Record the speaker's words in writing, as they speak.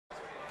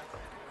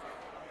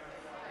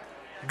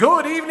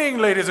Good evening,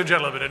 ladies and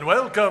gentlemen, and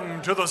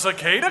welcome to the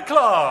Cicada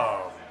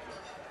Club.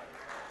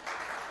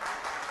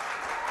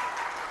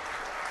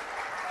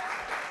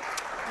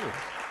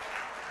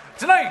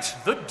 Tonight,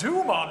 the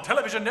Doom on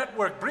Television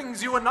Network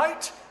brings you a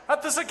night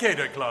at the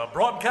Cicada Club,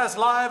 broadcast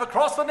live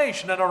across the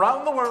nation and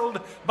around the world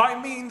by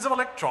means of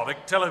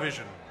electronic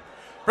television.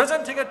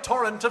 Presenting a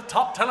torrent of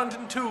top talent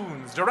and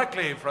tunes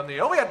directly from the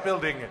Oviatt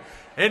Building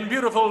in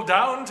beautiful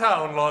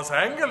downtown Los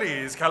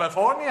Angeles,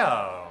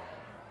 California.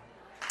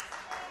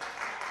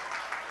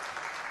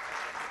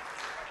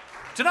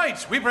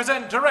 Tonight, we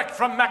present direct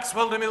from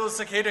Maxwell DeMille's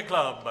Cicada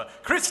Club,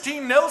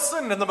 Christine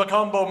Nelson and the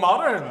Mocambo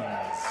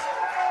Moderns.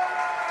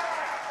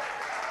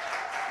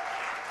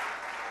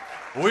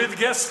 With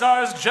guest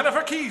stars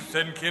Jennifer Keith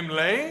and Kim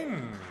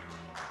Lane.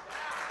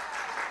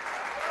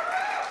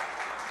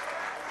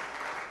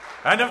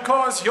 And of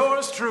course,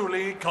 yours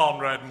truly,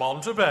 Conrad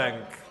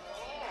Montebank.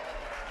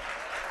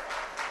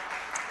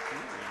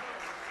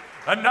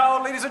 And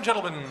now, ladies and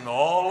gentlemen,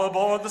 all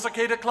aboard the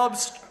Cicada Club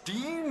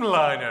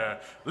Steamliner,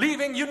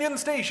 leaving Union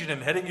Station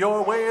and heading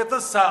your way at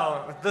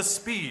the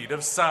speed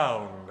of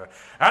sound.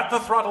 At the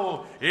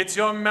throttle, it's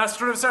your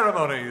master of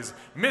ceremonies,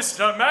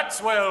 Mr.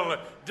 Maxwell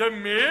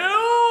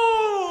DeMille.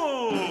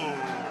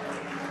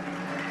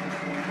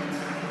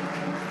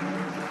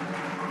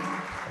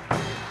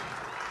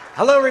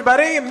 Hello,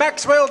 everybody.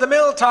 Maxwell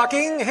DeMille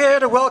talking, here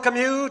to welcome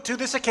you to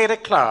the Cicada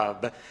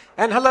Club.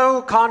 And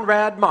hello,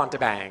 Conrad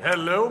Montebank.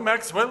 Hello,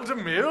 Maxwell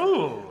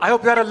DeMille. I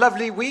hope you had a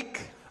lovely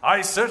week.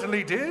 I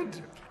certainly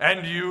did.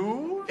 And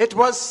you? It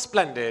was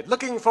splendid.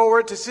 Looking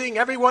forward to seeing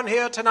everyone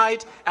here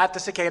tonight at the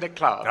Cicada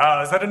Club.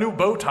 Is that a new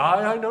bow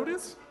tie I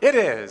notice? It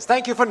is.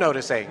 Thank you for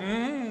noticing.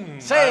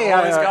 I've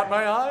always got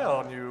my eye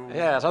on you.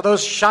 Yes, are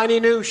those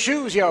shiny new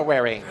shoes you're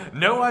wearing?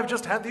 No, I've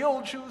just had the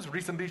old shoes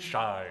recently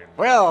shined.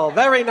 Well,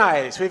 very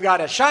nice. We've got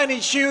a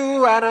shiny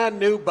shoe and a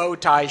new bow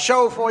tie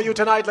show for you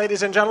tonight,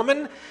 ladies and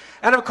gentlemen.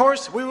 And of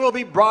course, we will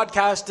be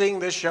broadcasting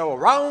this show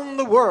around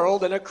the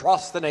world and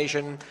across the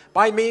nation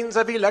by means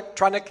of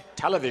electronic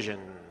television.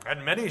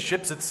 And many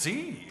ships at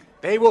sea.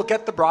 They will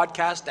get the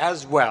broadcast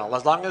as well,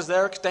 as long as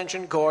their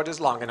extension cord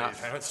is long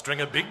enough. String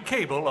a big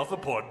cable off the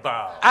port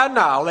bow. And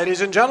now,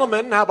 ladies and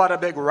gentlemen, how about a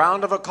big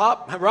round of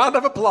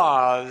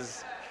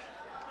applause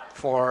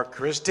for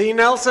Christine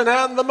Nelson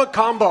and the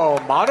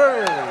Mocambo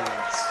Moderns.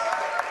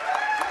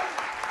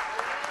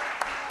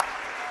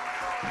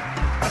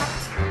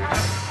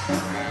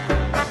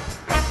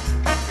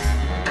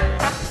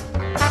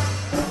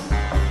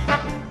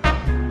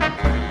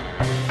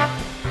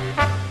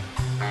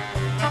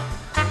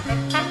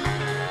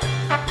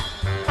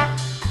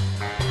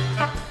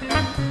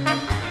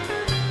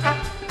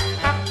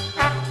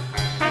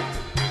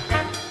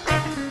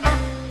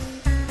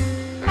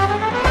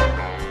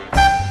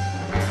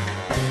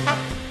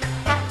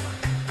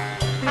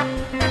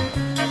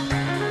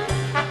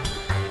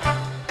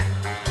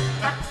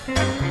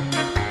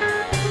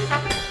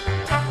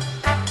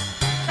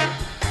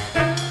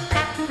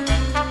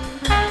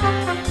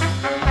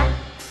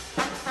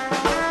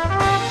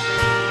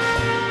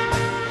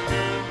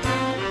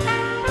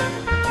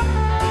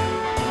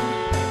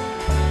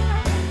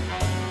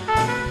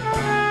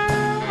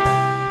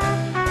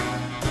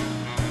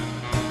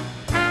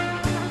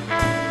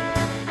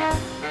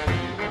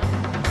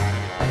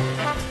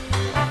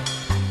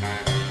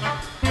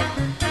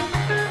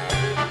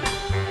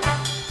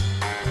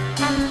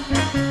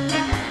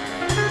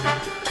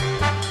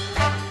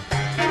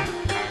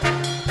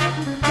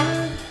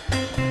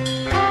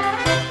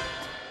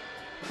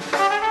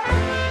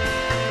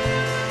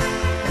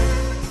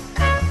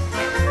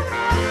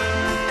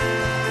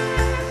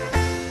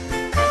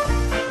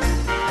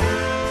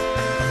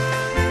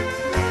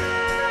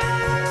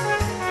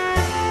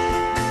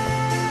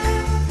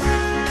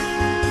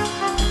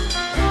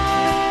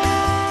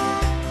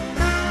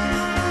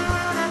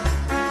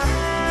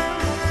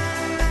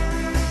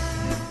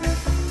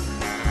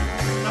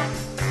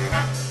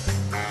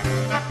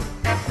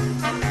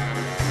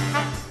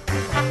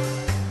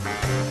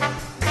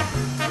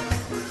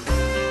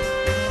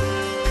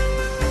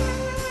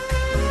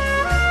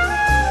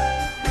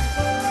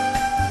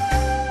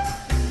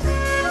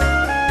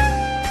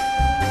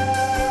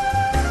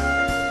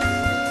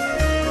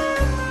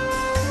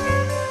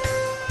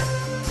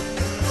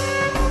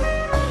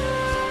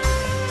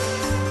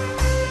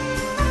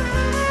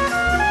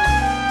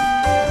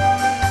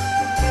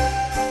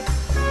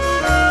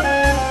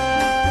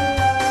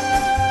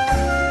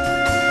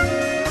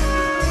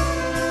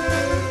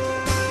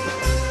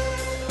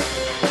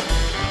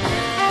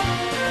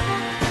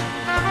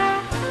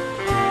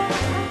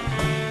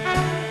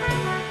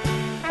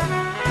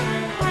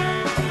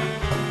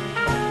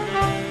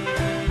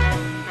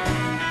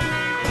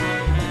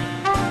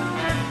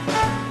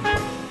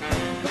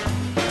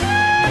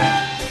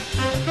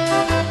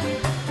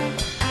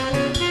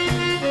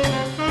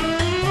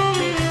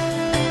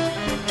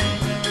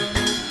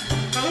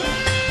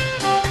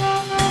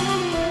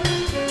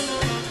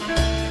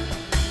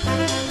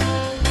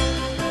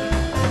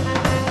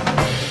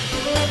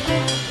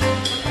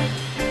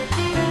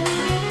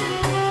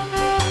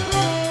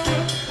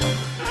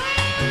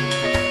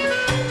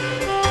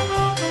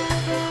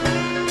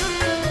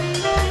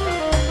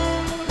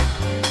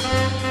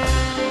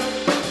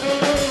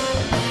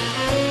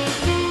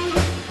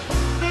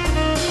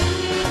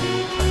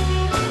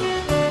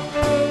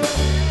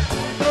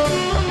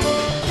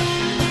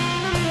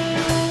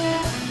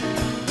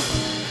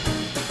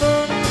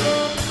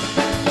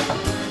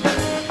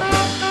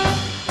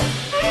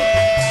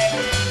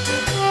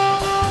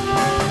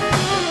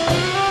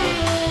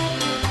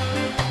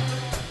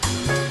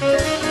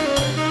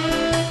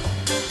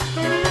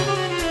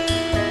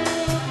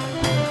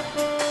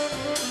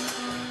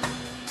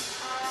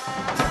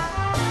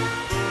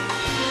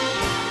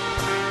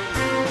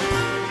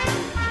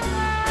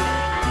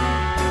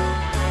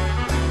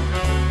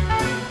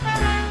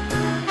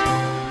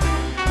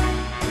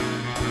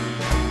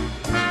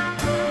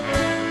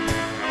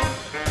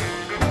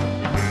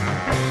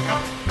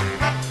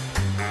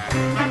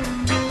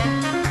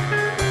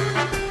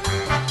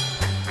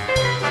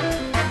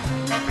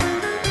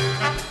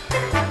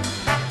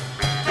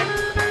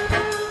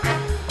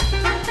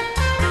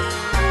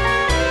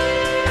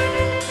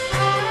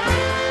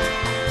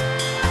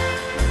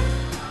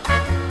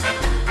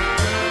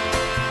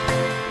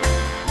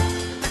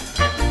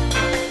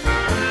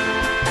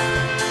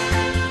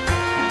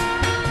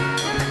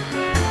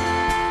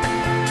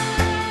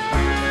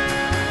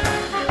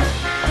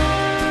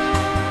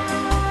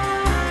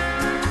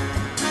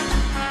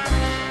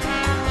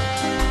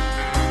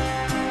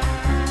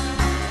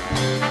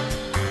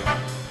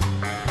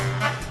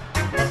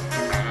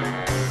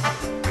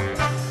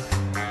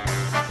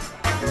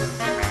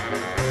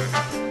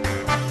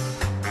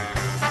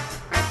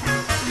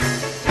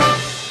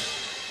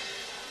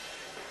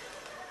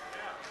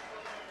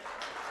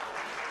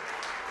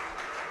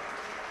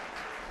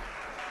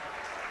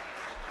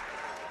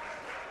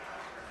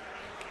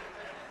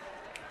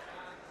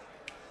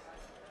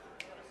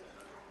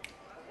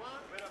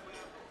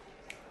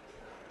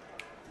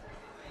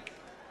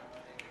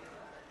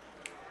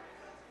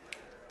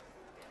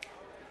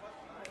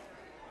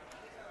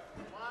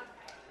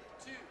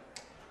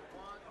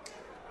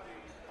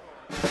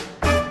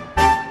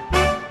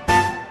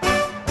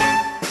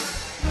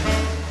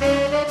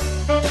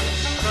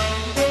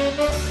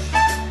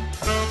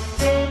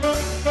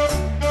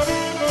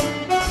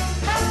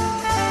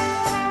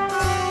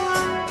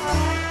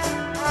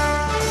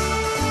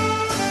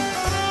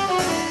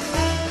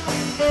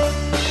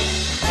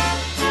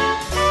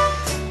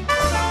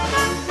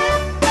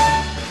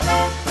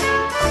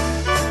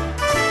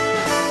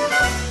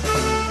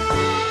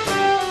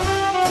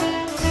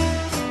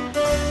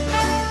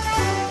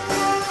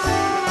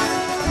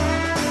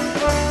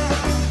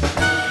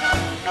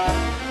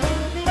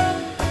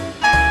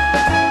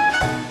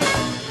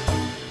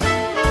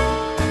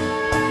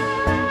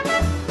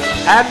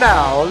 And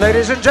now,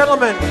 ladies and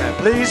gentlemen,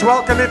 please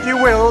welcome, if you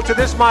will, to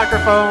this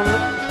microphone,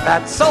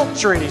 that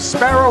sultry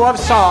sparrow of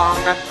song,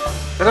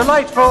 the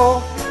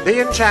delightful,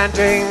 the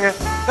enchanting,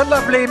 the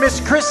lovely Miss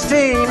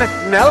Christine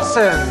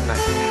Nelson.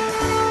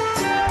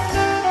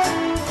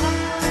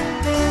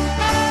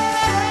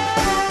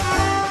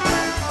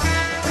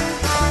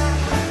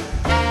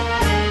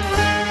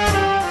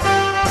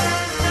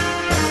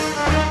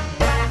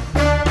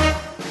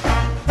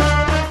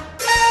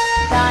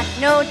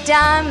 No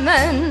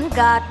diamond,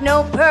 got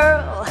no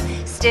pearl.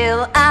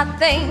 Still, I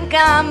think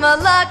I'm a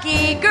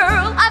lucky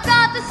girl. I've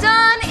got the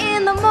sun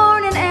in the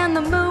morning and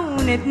the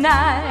moon at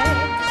night.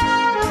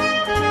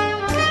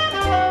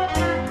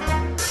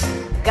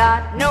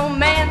 Got no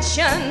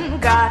mansion,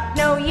 got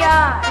no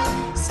yacht.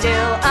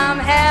 Still, I'm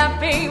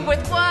happy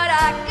with what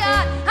I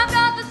got. I've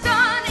got the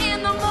sun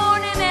in the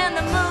morning and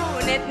the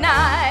moon at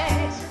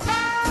night.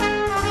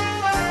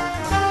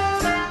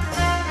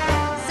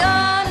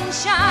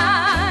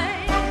 Sunshine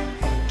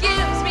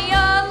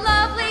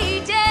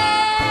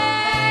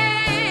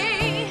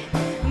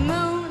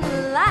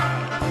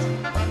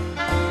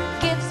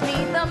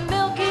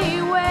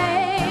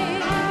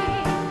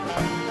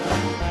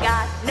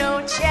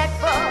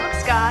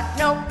got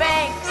no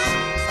banks.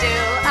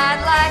 Still,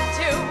 I'd like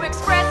to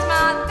express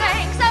my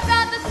thanks. I've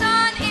got the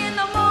sun in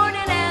the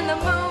morning and the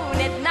moon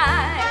at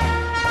night.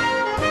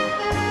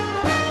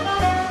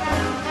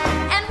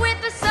 And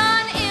with the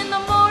sun in the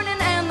morning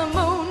and the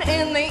moon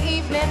in the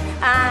evening,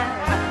 I'm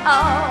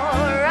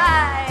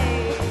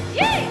alright.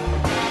 Yay!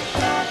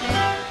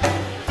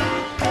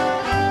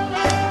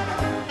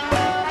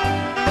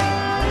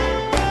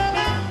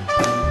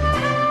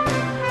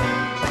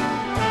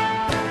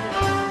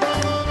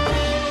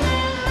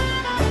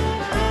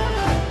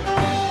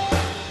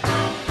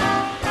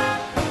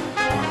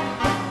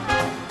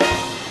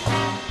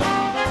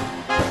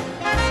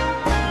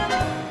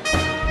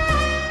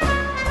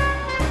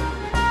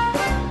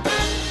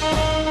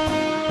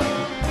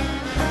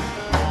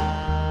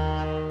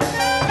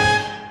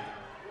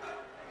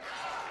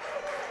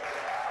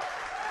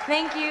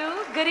 Thank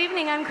you. Good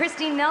evening. I'm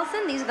Christine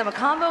Nelson. These are the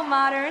Mocambo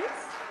Moderns.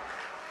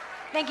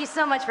 Thank you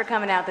so much for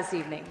coming out this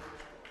evening.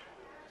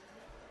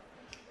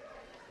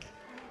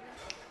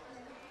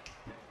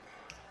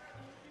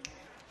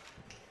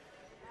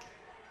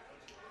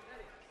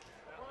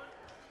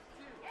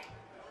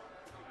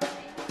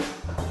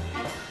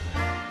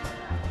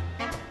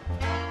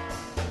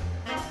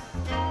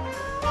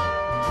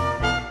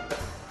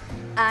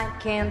 I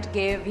can't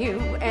give you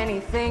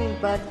anything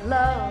but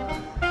love,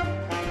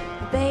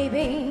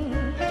 baby.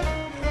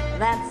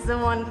 That's the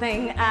one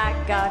thing I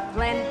got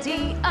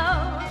plenty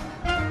of,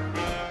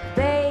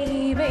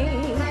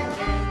 baby.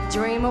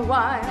 Dream a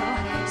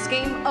while,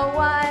 scheme a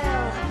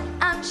while,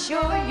 I'm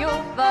sure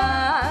you'll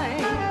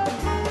find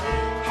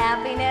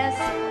happiness,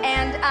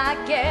 and I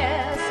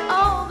guess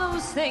all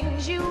those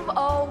things you've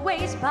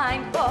always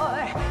pined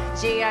for.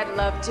 Gee, I'd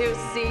love to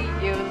see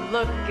you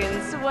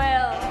looking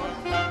swell,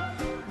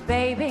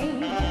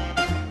 baby.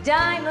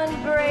 Diamond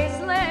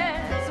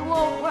bracelets,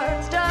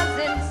 Woolworths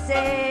doesn't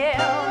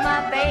sell,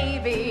 my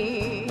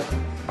baby.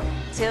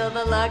 Till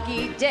the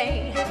lucky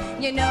day,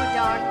 you know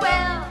darn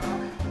well,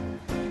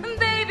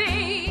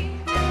 baby,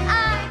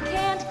 I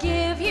can't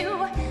give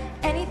you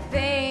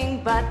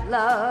anything but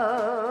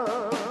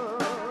love.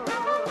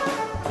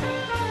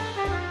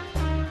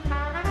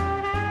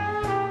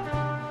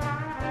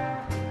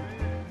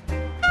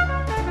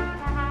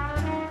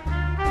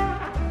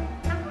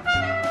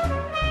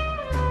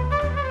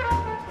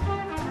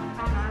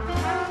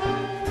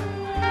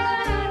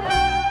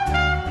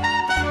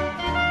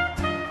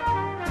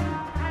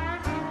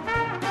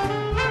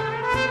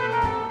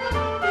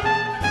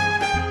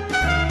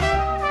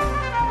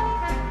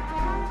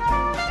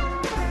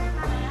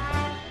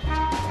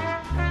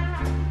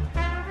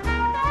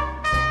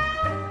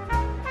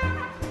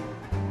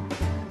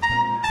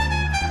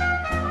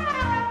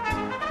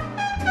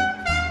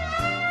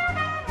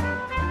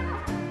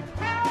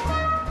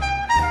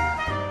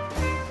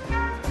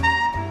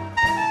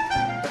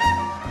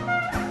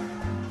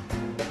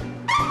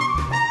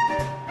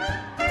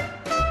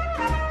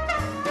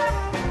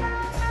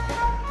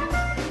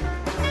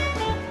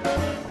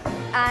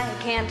 I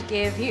can't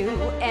give you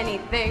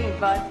anything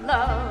but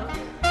love,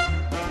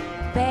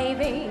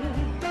 baby.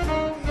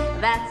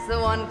 That's the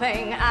one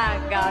thing I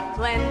got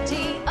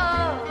plenty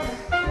of,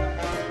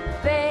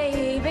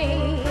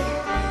 baby.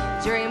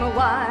 Dream a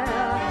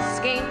while,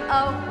 scheme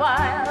a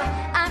while,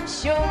 I'm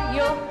sure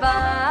you'll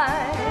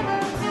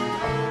find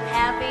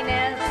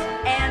happiness,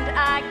 and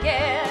I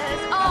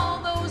guess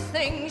all those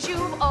things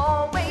you've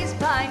always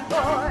pined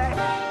for.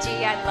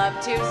 Gee, I'd love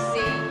to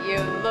see you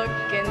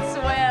looking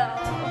swell,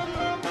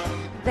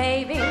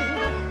 baby.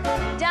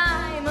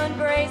 Diamond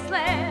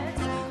bracelets,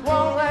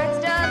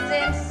 Woolworths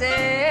doesn't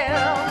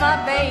sell,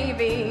 my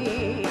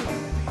baby.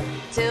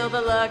 Till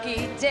the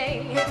lucky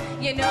day,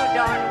 you know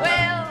darn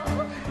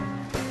well,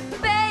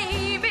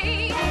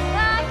 baby,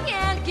 I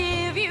can't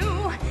give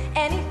you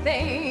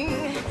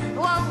anything,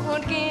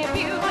 won't give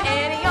you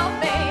any old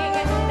thing.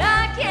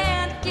 I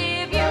can't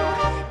give you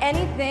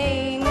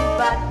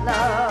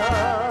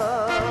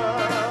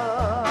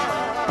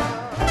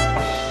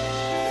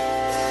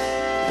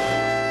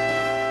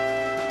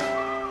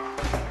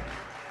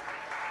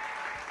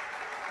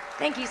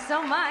Thank you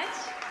so much.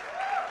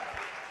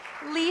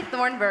 Lee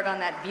Thornburg on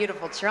that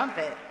beautiful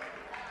trumpet.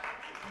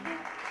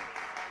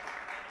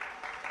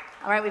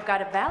 All right, we've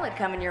got a ballad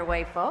coming your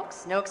way,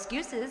 folks. No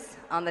excuses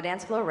on the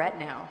dance floor right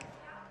now.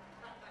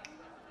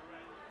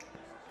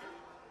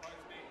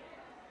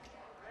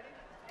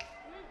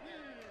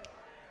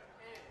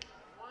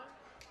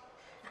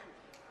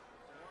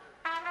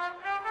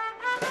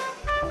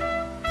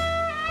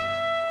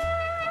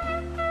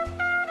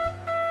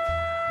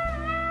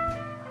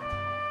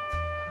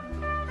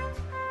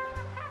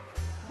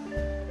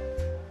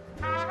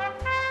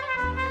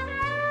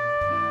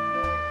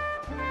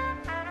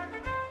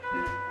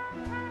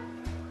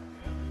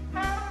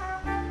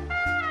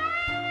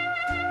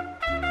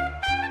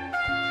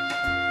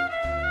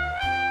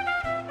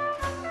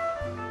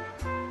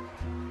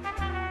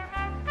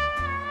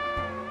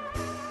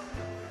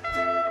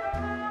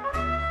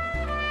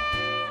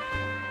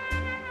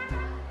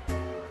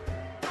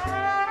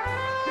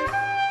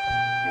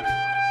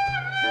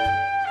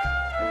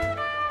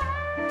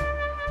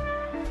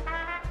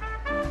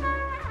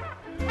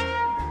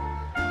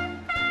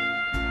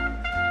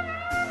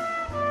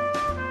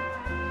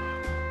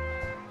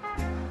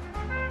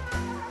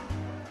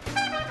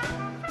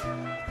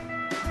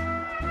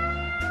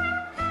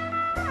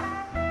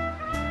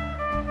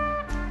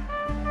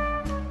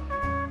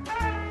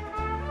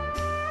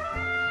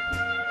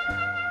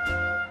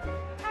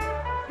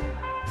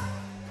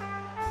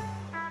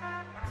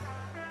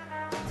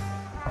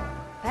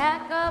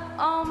 Pack up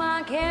all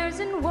my cares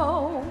and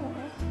woe.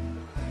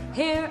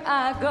 Here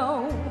I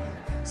go,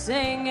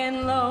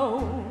 singing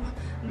low.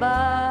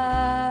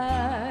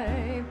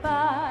 Bye,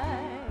 bye,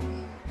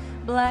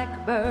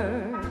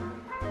 blackbird.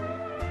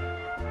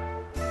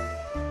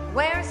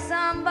 Where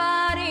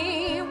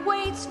somebody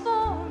waits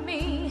for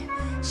me,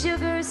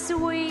 sugar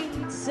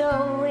sweet,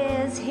 so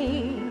is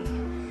he.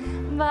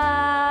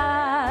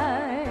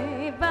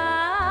 Bye,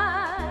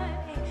 bye,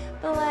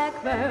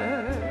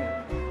 blackbird.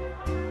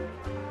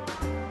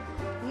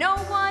 No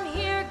one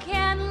here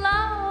can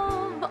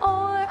love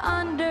or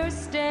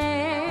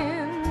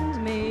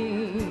understand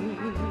me.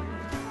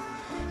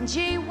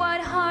 Gee,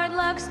 what hard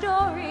luck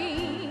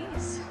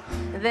stories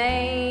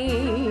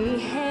they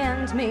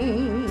hand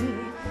me.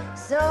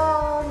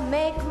 So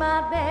make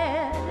my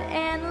bed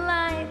and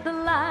light the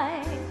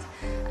light.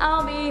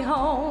 I'll be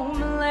home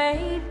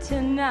late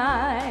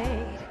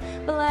tonight.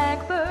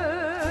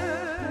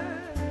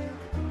 Blackbird,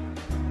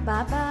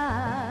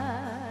 bye-bye.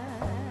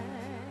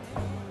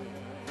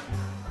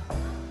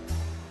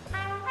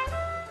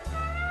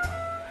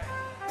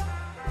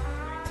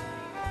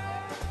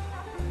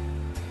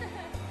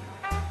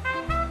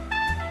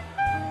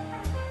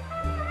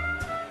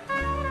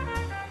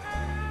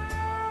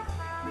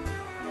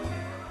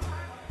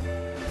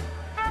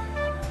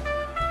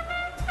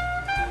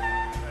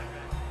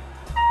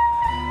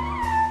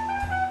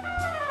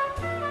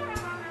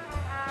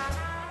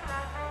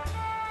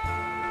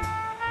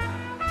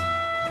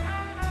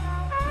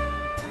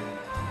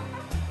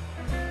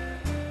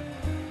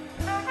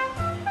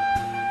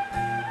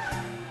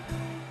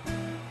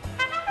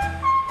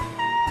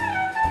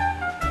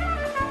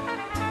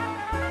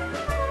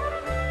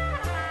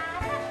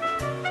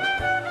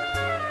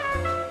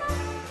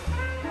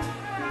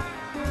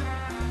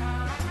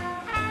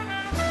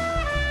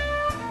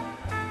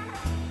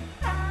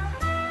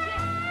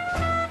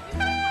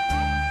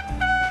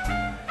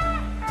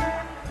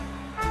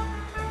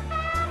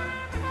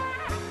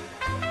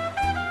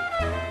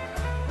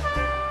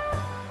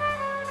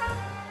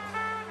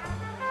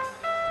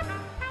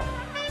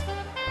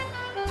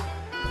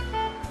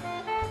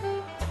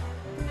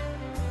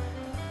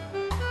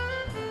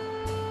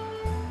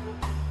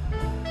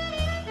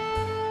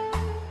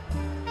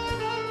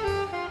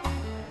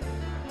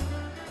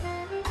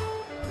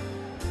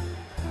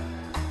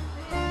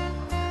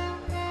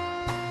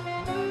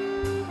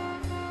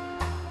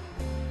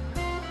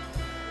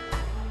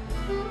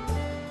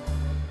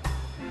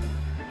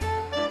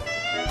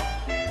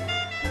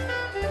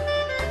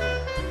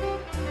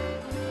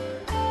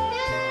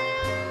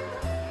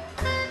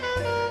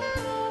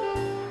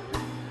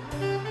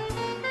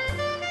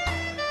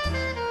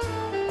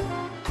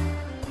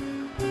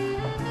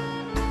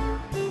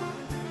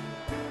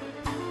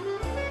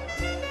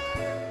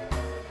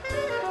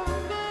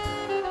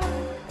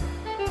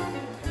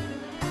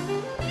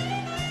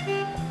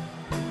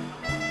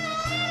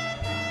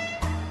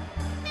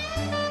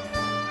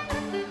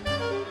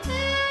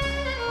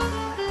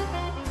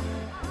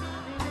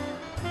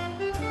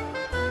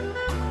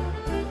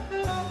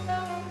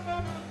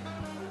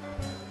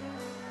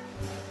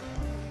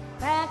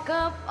 Pack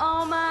up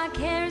all my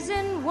cares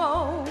and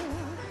woe.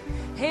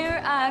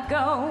 Here I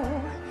go,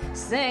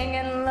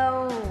 singing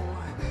low.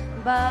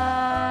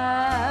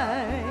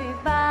 Bye,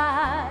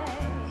 bye,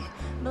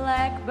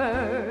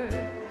 blackbird.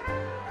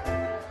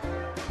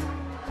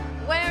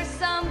 Where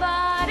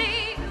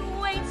somebody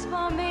waits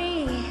for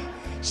me,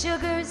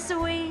 sugar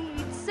sweet,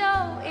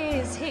 so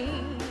is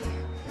he.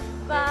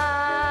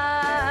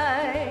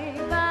 Bye,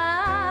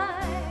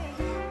 bye,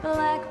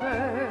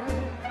 blackbird.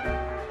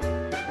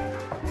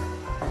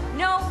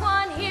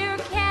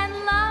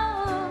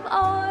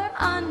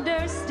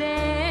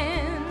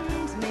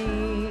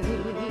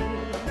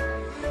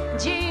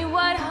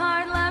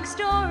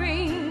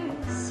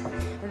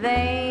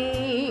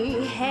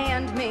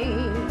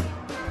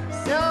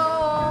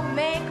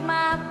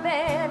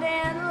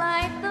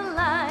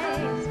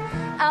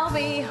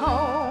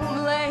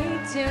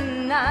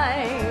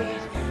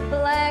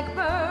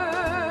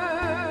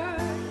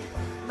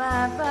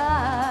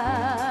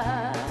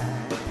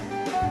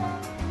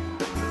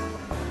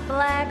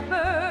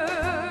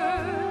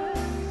 blackbird,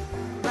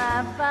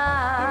 bye-bye.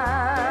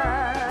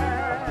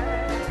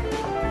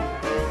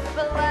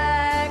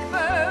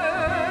 Blackbird,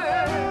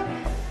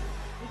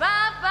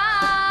 bye-bye.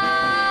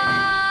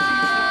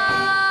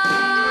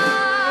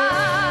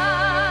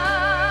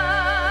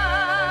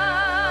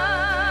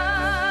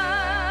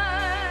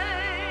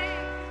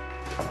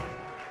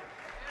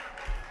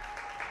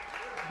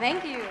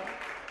 Thank you.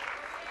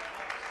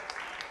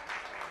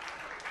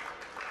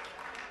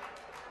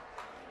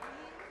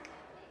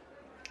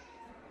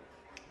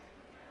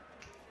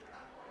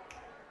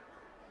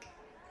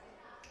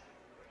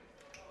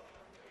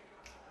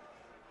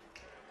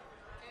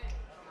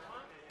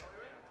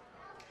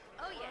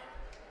 Oh, yeah.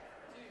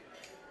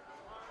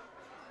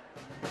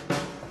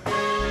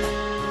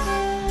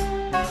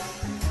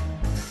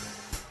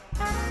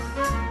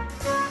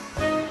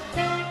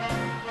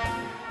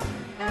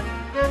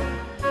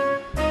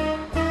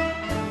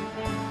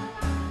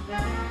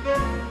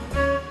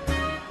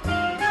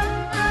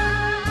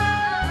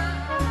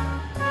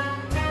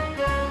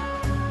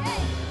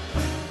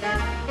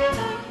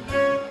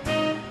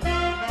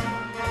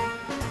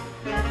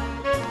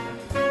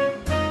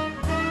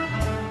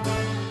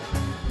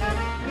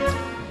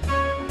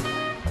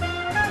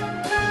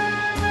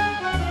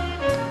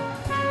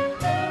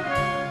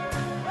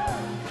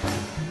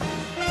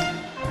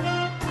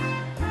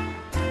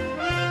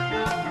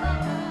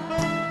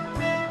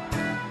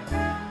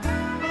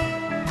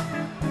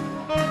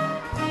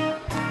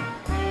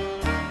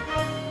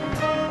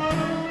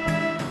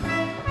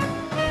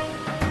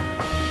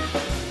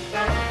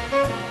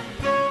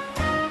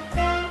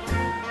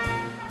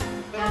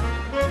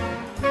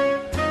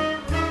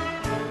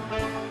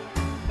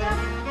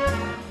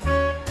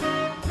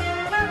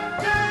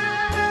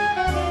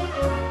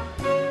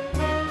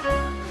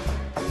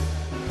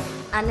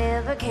 I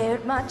never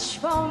cared much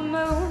for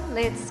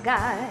moonlit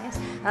skies.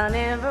 I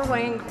never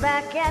winked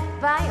back at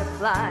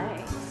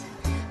fireflies.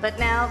 But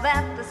now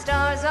that the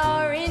stars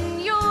are in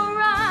your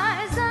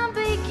eyes, I'm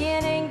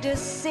beginning to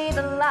see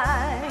the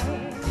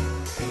light.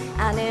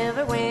 I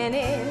never went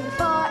in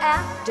for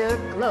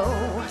afterglow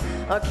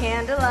or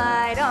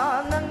candlelight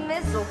on the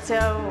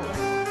mistletoe.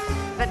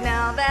 But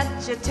now that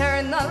you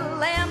turn the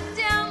lamp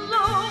down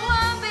low,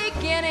 I'm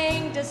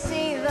beginning to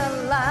see the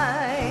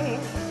light.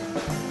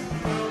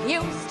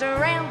 Used to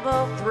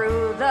ramble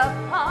through the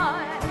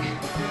park,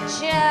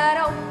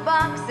 shadow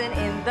boxing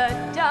in the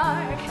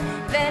dark.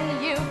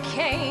 Then you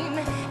came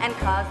and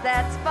caused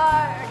that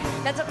spark.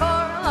 That's a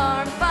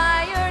four-alarm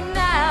fire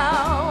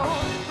now.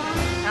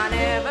 I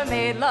never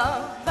made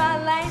love by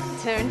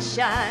lantern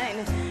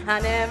shine. I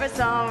never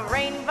saw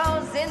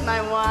rainbows in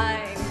my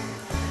wine.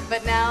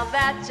 But now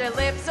that your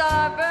lips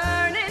are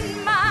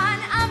burning mine,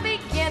 I'm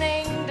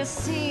beginning to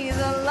see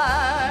the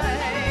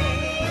light.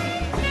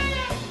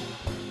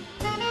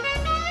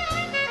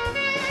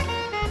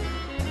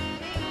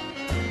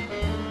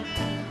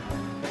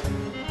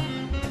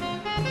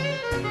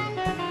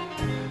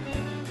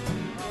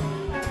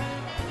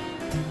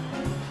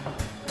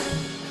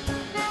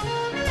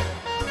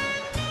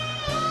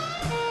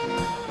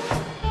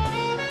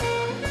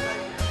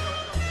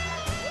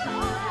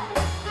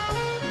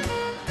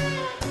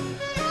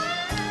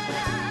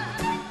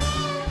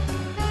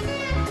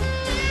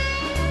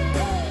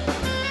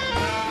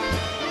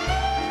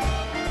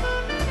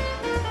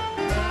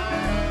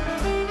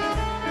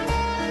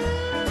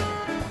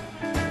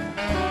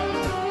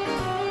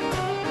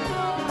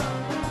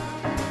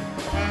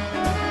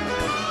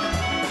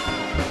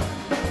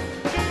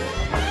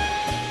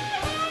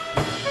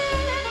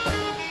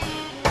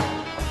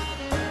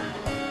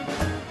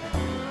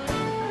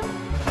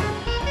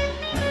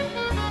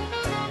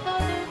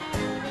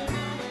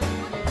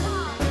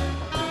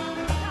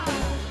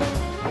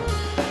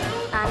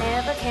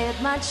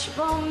 Much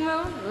for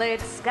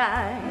moonlit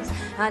skies.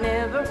 I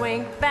never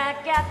winked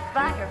back at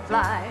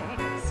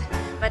fireflies.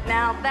 But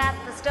now that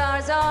the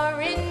stars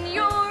are in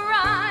your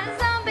eyes,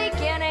 I'm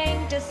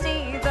beginning to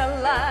see the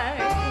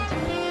light.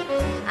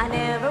 I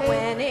never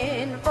went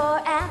in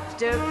for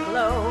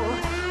afterglow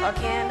or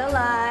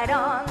candlelight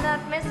on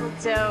that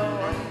mistletoe.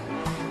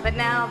 But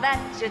now that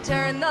you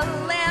turn the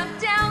lamp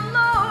down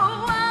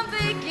low, I'm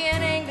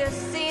beginning to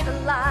see the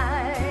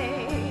light.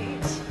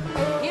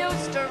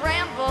 Used to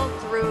ramble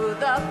through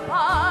the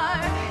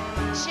park,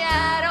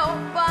 shadow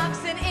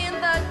boxing in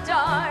the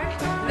dark.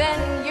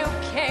 Then you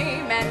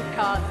came and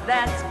caused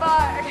that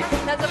spark.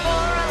 That's a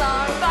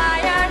four-alarm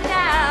fire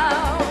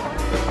now.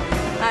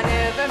 I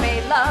never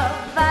made love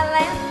by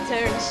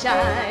lantern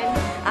shine.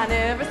 I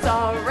never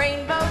saw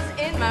rainbows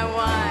in my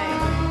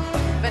wine.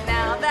 But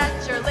now that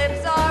your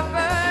lips are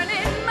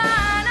burning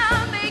mine,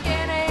 I'm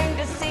beginning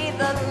to see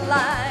the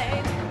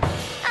light.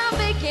 I'm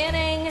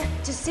beginning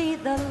to see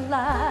the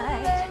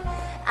light.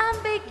 I'm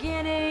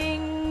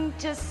beginning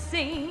to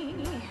see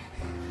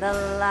the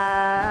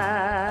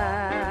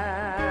light.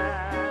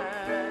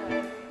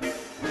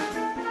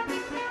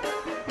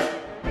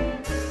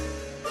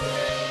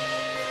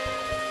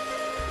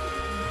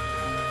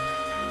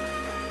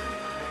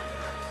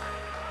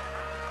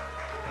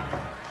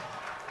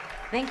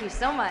 Thank you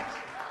so much.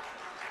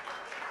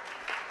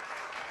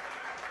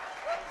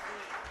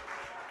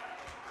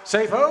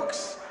 Say,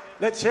 folks,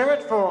 let's hear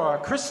it for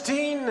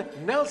Christine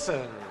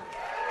Nelson.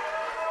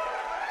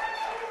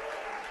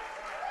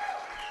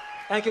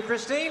 Thank you,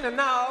 Christine. And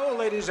now,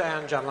 ladies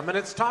and gentlemen,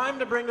 it's time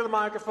to bring to the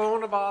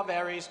microphone of our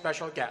very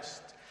special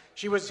guest.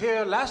 She was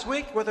here last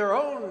week with her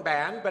own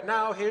band, but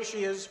now here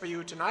she is for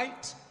you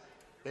tonight.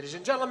 Ladies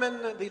and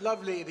gentlemen, the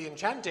lovely, the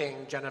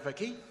enchanting Jennifer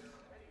Keith.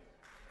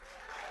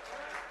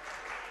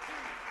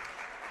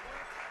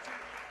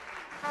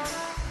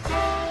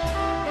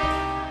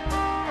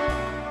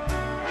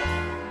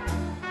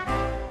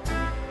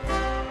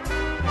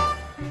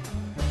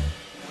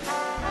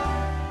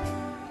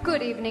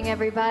 Good evening,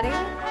 everybody.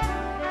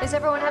 Is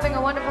everyone having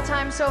a wonderful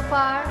time so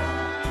far?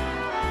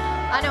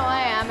 I know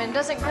I am, and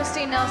doesn't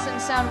Christine Nelson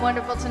sound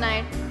wonderful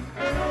tonight?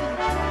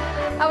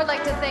 I would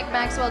like to thank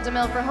Maxwell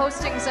DeMille for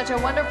hosting such a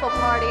wonderful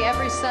party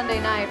every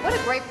Sunday night. What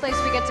a great place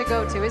we get to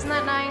go to, isn't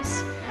that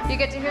nice? You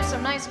get to hear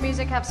some nice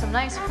music, have some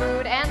nice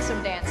food, and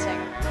some dancing.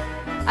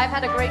 I've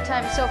had a great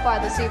time so far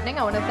this evening.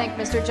 I want to thank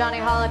Mr. Johnny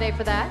Holiday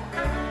for that.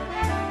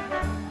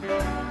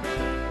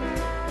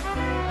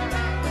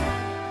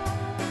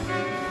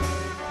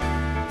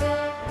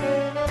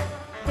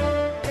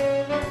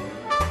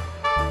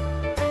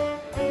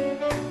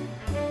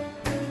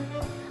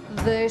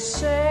 They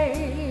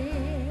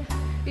say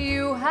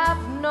you have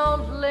no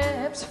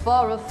lips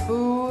for a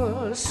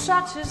fool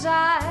such as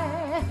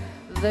I.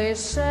 They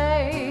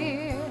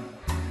say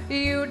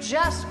you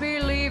just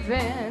believe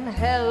in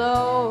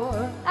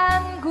hello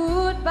and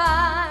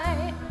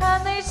goodbye.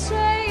 And they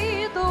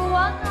say the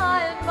one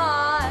I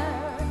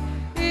admire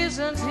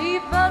isn't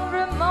even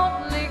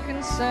remotely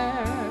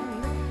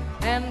concerned,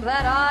 and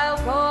that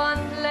I'll go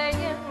on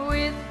playing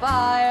with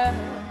fire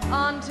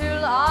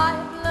until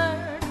I've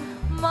learned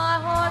my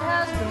heart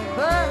has been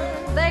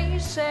burned. They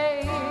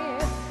say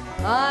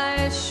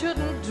I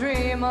shouldn't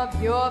dream of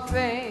your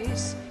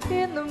face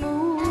in the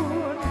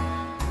moon.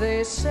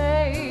 They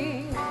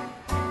say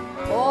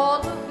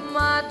all of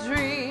my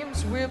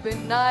dreams will be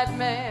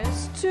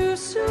nightmares too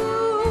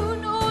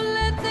soon. Oh,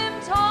 let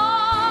them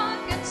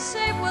talk and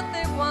say what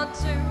they want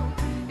to.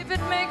 If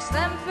it makes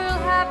them feel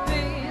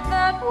happy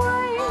that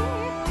way,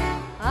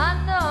 I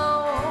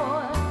know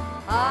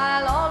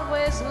I'll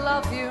always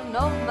love you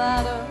no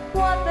matter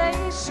what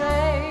they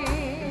say.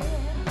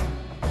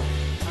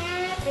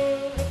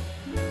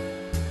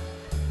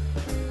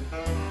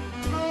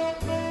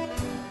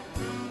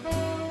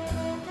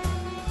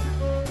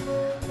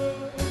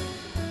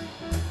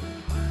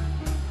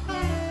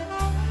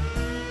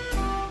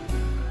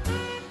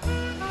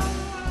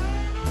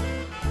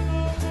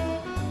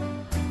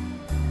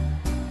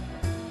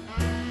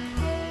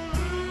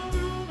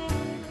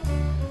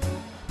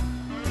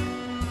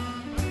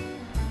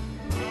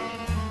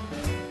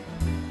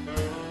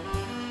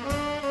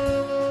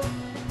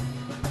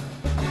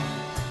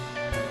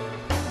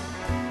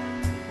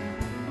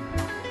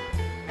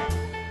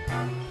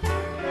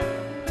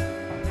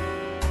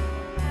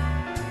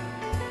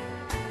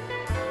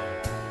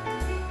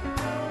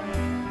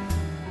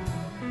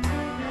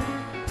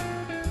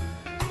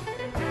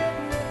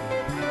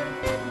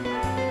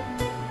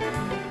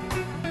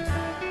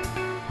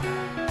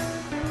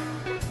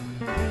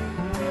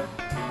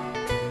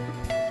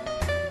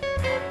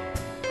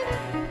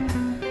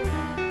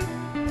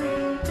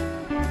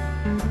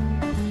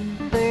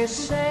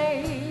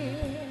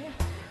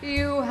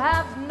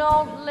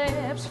 No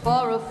lips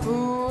for a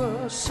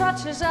fool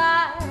such as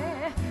I.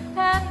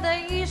 And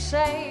they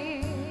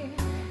say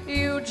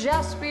you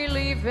just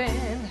believe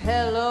in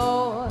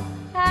hello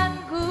and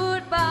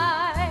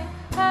goodbye.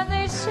 And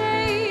they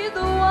say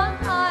the one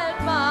I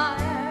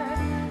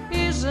admire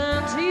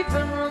isn't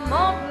even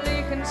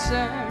remotely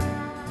concerned,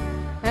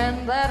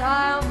 and that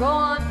I'll go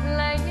on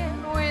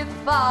playing with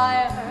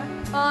fire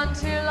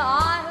until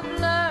I've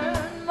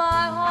learned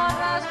my heart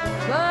has been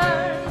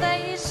burned.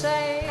 They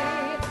say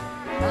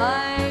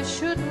I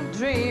shouldn't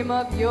dream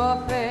of your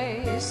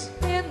face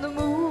in the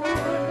moon.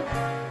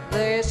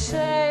 They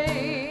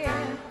say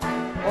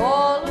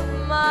all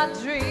of my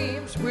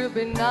dreams will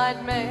be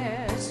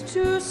nightmares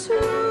too soon.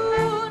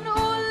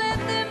 Oh, let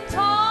them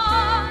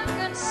talk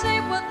and say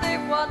what they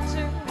want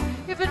to.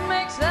 If it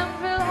makes them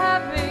feel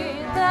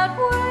happy that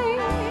way,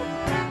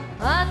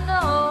 I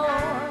know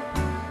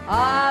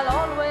I'll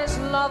always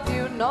love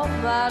you no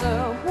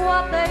matter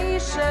what they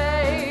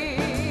say.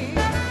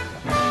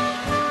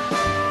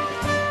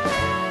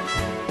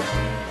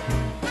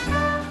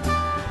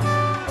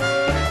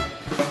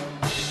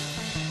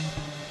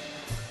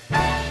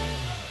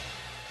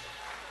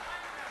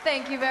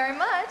 Thank you very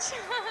much.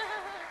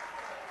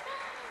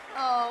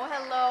 Oh,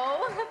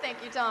 hello.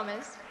 Thank you,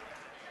 Thomas.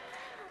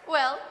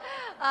 Well,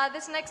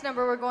 this next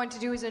number we're going to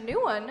do is a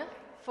new one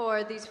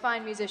for these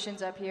fine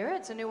musicians up here.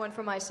 It's a new one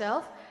for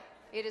myself.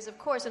 It is, of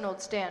course, an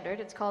old standard.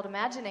 It's called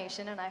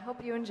Imagination, and I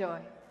hope you enjoy.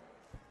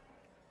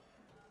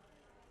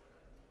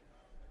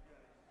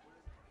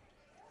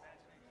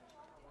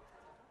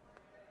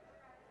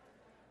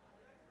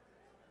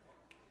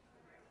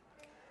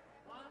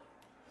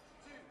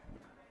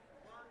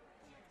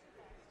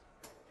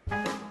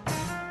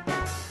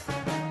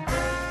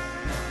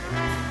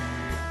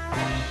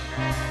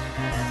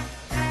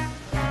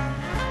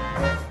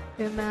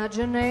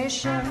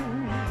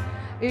 Imagination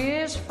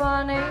is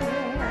funny.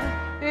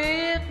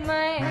 It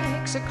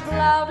makes a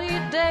cloudy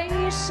day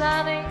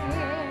sunny.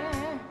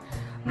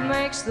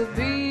 Makes the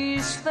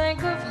bees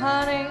think of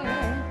honey,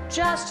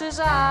 just as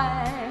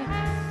I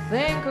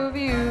think of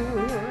you.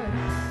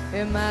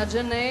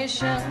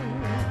 Imagination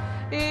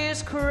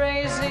is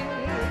crazy.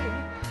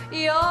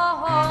 Your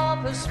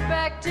whole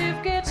perspective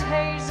gets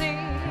hazy.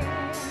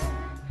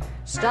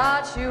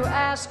 Start you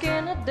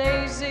asking a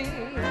daisy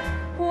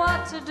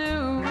what to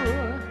do,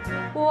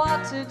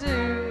 what to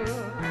do.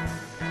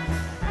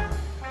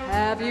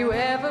 Have you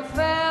ever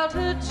felt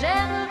a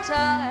gentle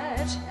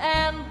touch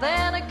and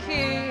then a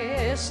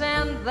kiss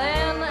and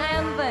then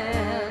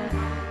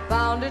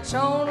found it's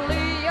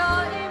only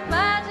your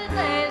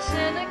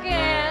imagination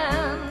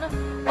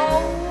again?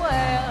 Oh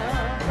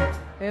well,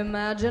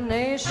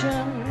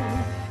 imagination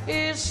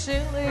is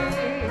silly.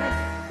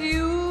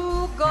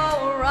 You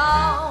go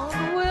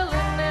around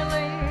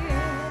willy-nilly.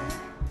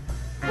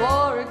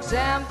 For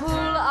example,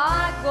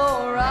 I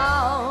go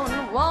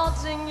around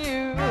wanting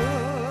you,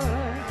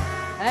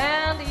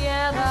 and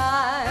yet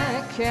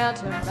I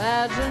can't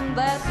imagine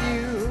that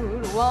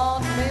you'd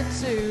want me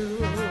to.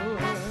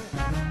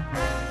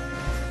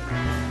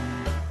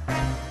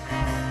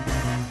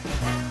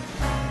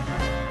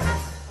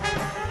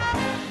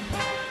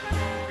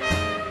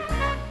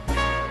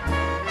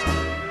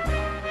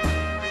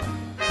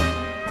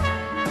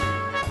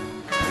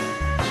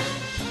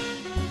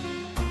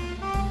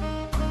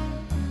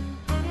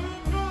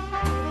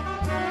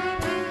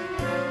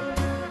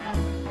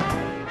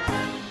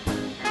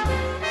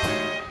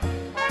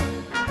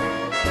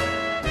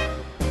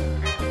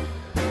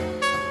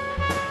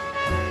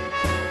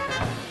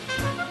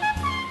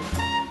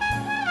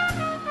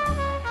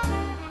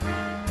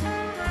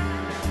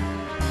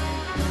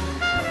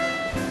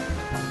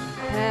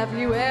 Have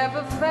you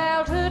ever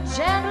felt a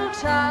gentle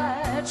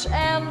touch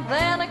and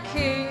then a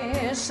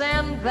kiss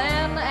and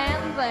then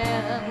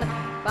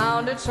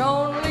found it's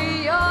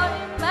only your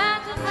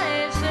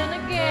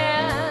imagination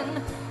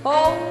again?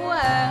 Oh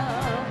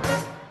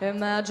well,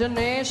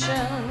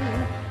 imagination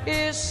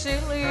is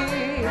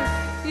silly.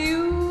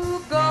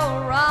 You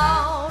go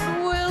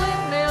around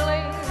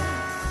willy-nilly.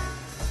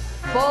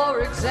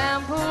 For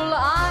example,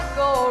 I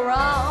go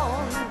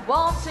around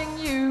wanting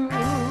you,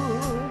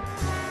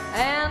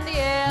 and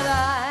yet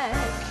I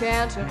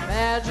can't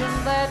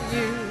imagine that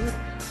you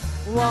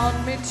want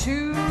me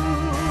to,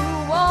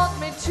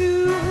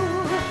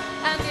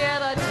 and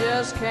yet I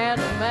just can't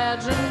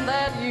imagine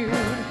that you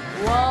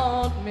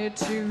want me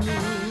to.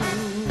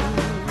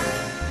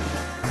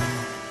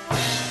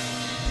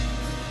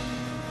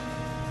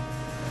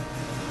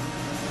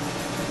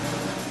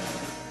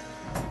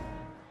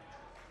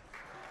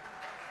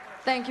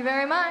 Thank you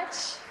very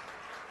much.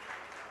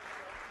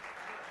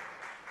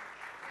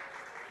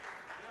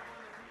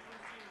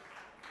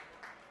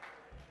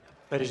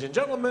 Ladies and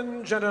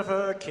gentlemen,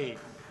 Jennifer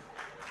Keith.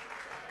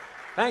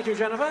 Thank you,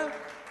 Jennifer.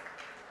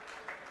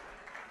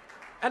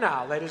 And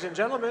now, ladies and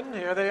gentlemen,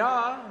 here they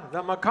are,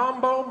 the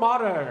Mocambo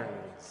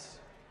Moderns.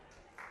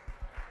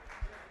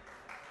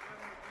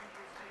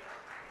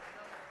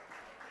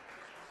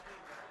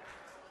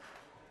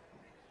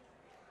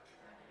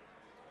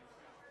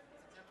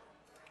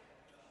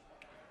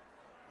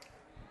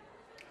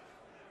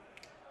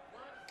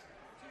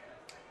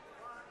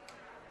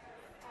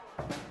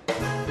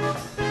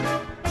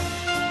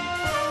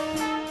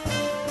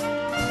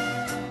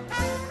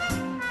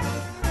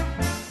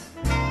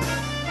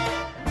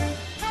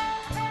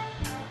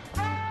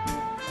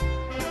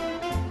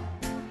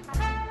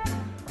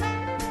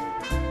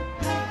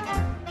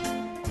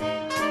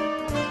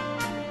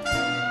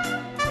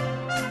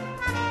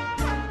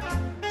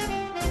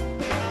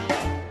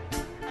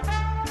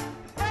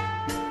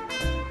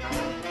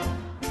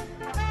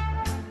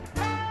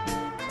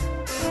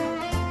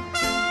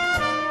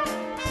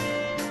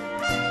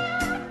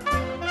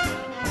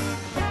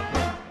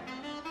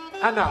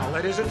 And now,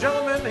 ladies and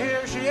gentlemen,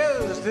 here she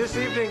is, this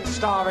evening's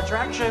star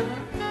attraction,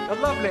 the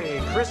lovely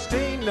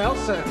Christine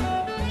Nelson.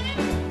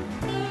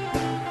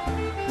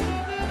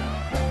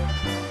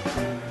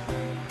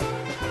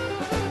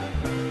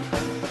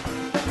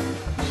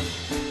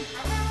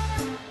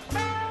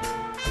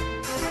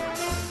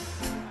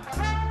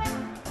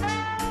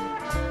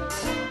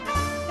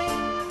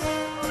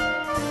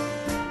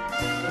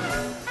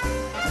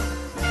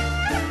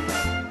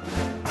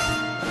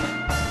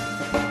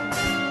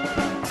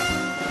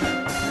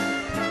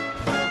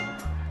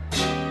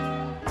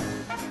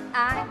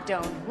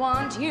 Don't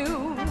want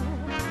you,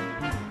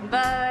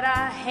 but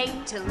I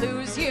hate to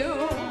lose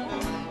you.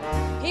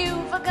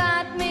 You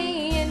forgot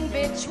me in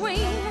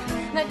between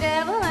the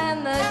devil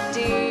and the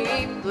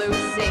deep blue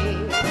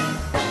sea.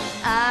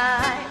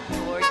 I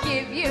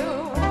forgive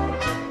you,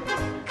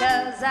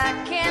 'cause I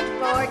can't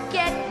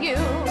forget you.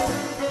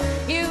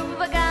 You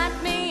forgot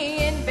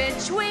me in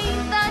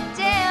between the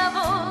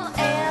devil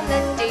and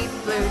the deep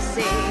blue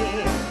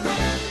sea.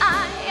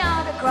 I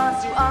ought to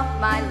cross you off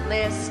my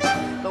list,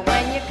 but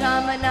when you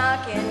come a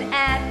knocking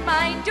at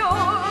my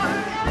door,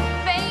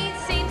 fate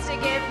seems to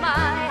give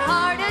my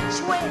heart a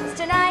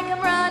twist and I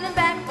come running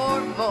back for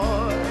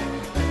more.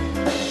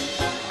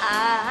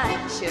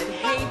 I should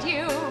hate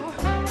you,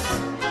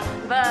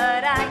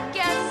 but I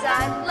guess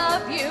I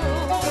love you.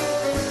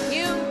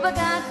 You've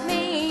got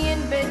me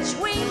in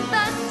between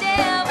the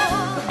devil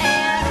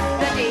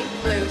and the deep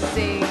blue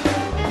sea.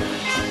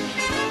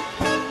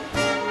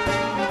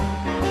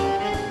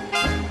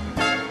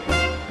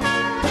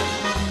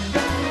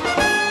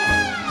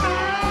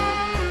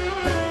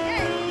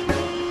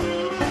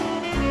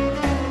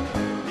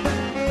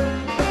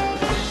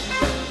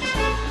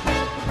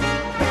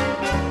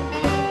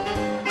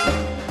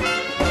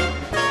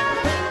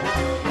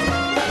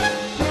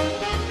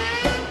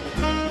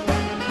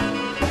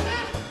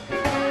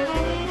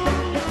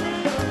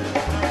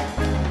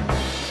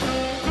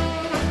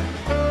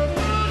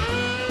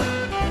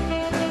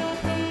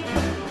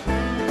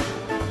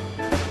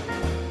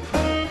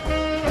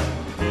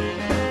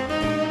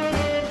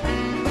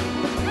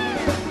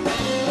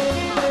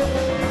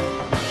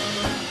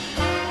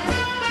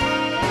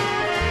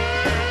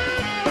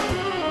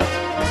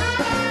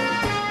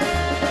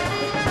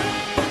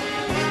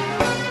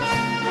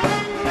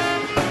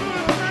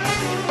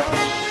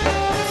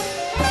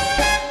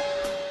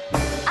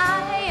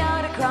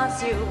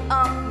 You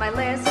off my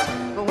list,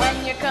 but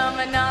when you come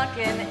a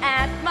knocking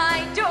at my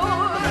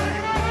door,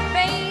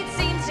 fate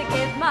seems to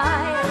give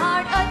my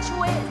heart a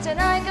twist, and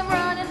I come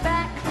running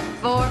back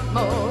for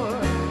more.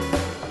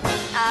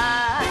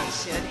 I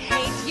should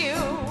hate you,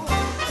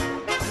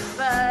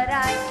 but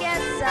I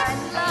guess I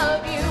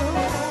love you.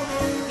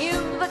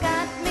 You've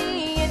got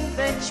me in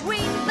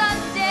between the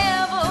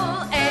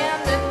devil and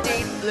the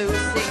deep blue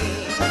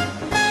sea.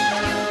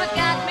 You've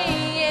got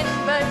me in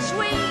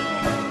between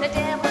the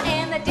devil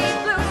and the deep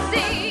blue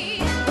sea.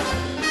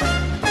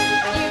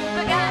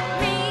 You've got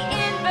me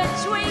in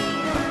between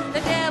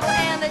the devil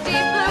and the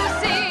deep blue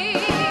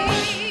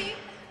sea.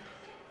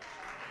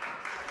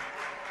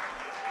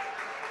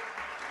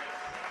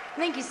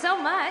 Thank you so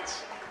much.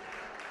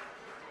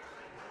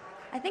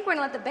 I think we're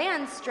gonna let the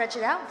band stretch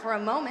it out for a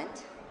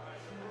moment.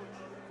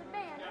 The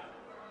band.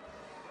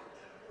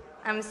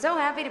 I'm so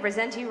happy to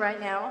present to you right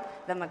now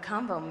the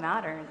Mocambo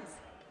Moderns.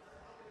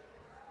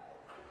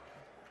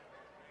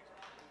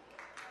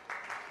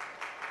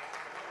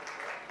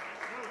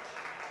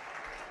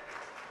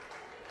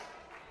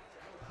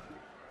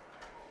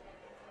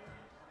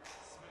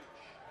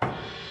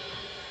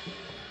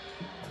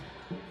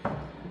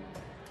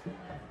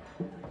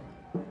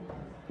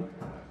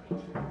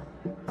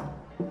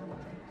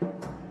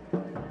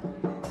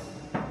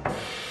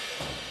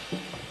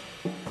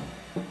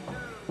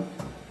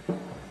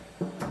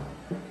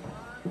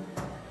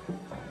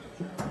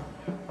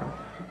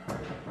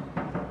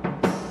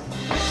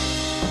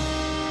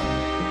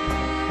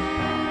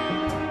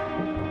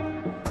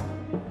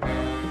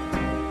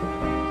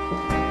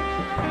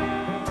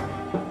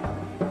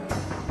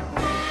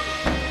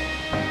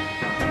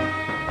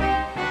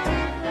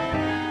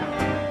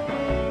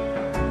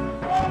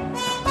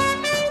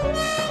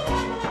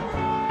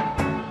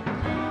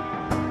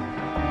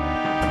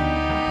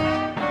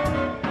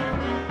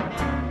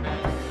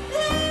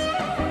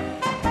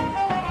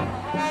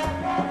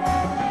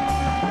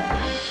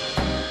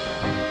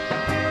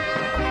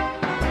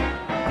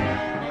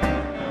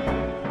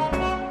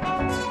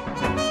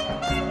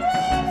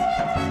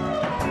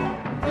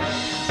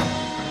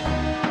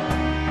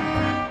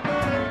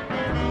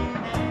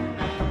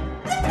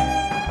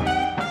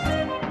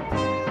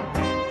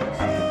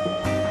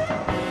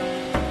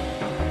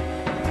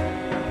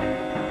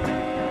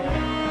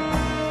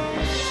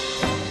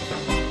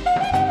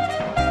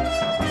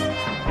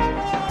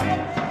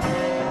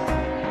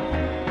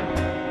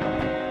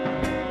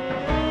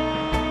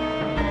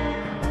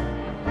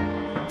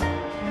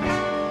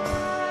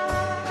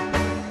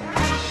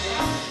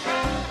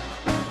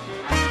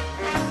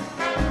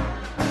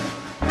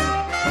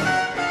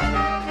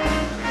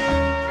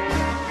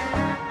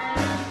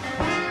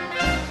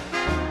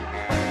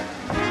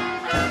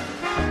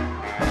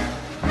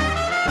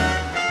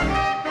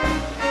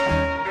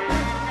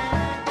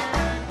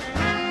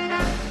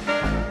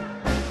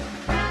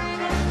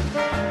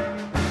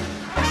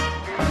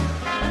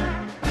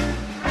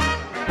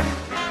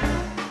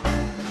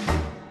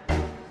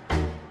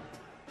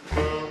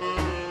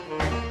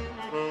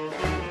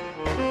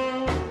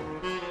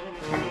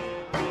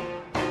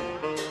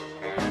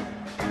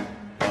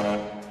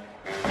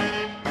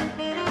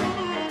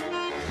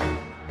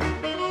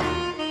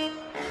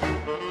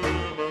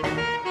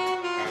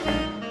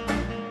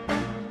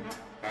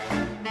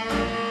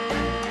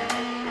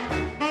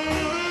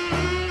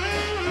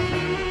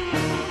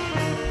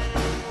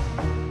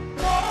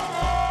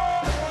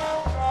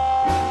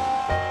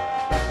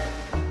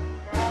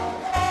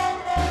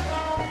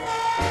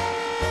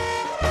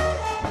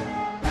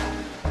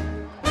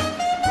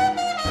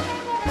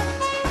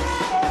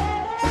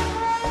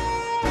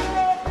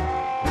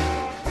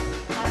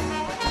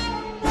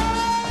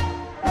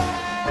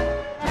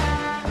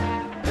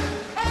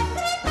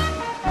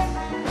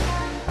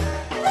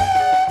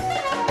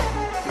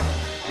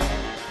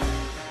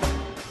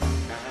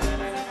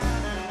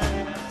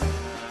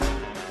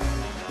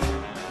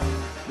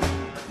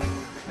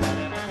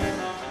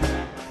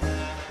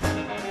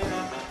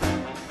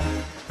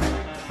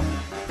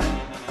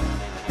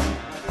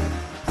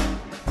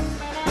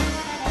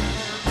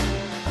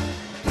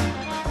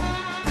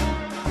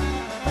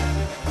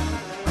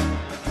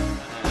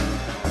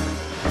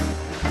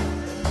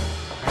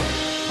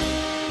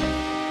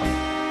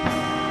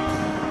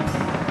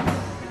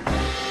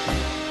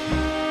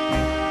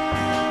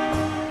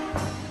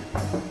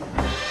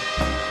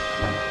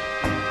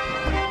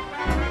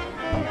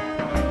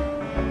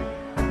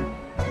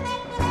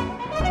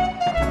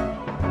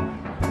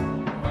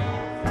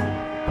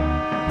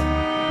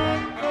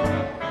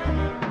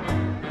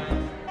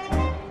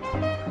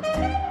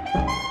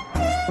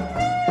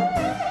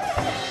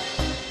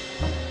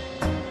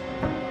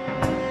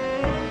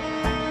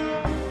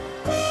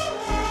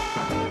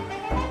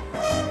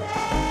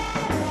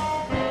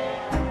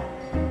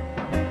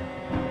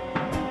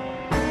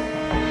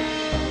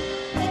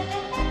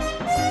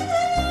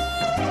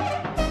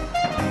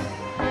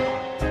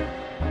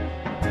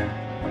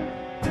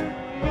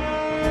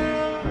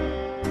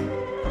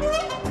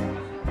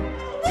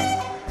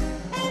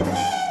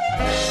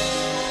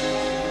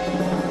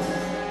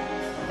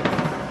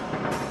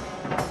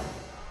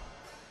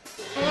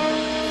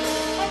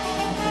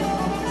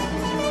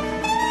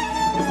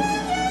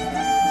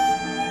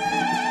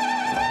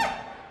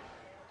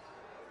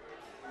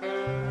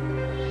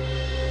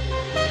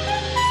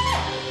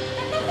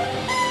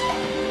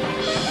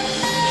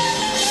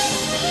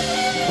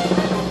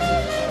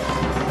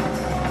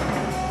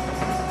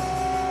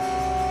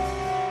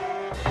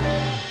 The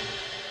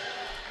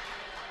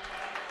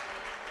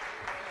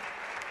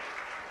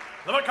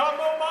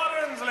Mocambo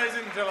Moderns, ladies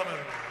and gentlemen.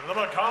 The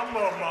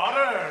Mocambo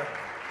Moderns.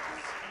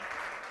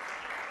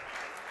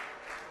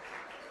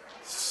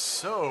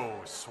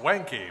 So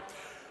swanky.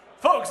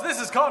 Folks, this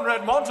is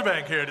Conrad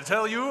Montebank here to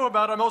tell you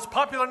about our most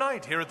popular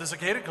night here at the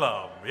Cicada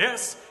Club.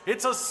 Yes,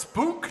 it's a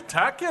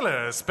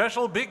spooktacular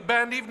special big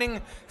band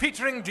evening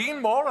featuring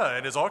Dean Mora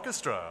and his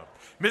orchestra.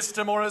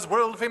 Mr. Mora's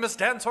world-famous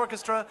dance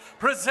orchestra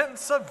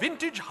presents a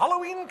vintage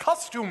Halloween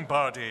costume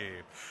party.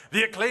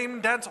 The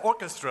acclaimed dance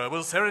orchestra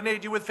will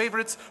serenade you with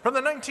favorites from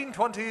the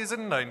 1920s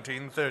and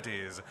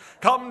 1930s.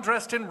 Come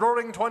dressed in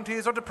roaring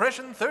 20s or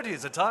depression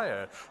 30s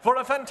attire for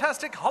a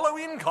fantastic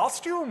Halloween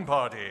costume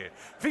party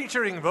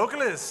featuring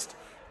vocalist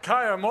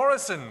Kyer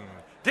Morrison,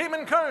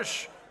 Damon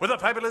Kirsch, with a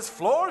fabulous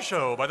floor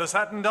show by the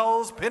Satin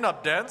Dolls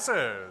Pin-Up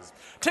Dancers.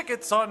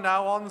 Tickets are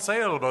now on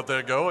sale, but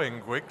they're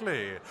going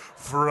quickly,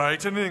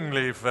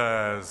 frighteningly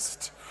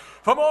fast.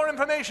 For more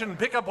information,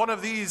 pick up one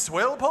of these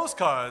swell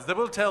postcards that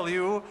will tell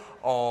you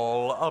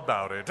all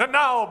about it. And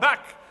now,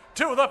 back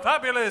to the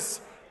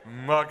fabulous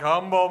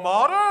Mocambo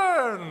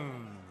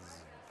Moderns.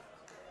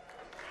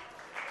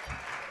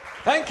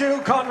 Thank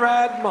you,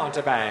 Conrad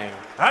Montebank.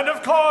 And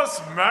of course,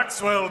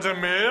 Maxwell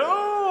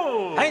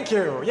DeMille. Thank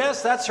you.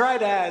 Yes, that's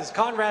right. As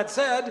Conrad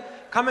said,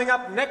 coming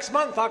up next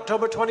month,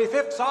 October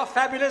 25th, our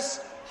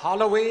fabulous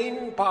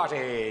Halloween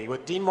party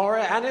with Dean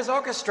Mora and his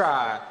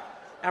orchestra.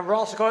 And we're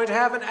also going to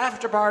have an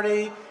after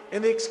party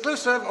in the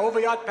exclusive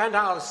Oviatt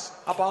penthouse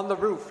up on the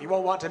roof. You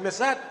won't want to miss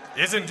that.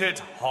 Isn't it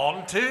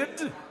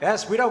haunted?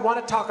 Yes, we don't want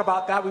to talk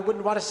about that. We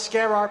wouldn't want to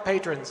scare our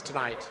patrons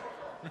tonight.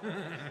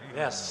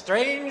 Yes,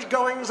 strange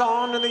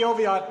goings-on in the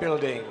Oviatt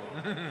building.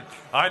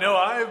 I know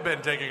I've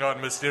been taking on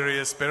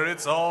mysterious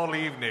spirits all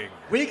evening.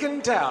 We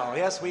can tell.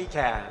 Yes, we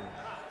can.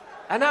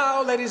 And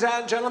now, ladies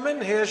and gentlemen,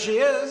 here she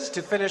is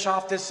to finish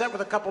off this set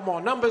with a couple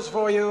more numbers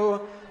for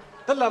you.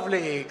 The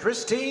lovely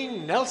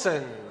Christine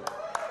Nelson.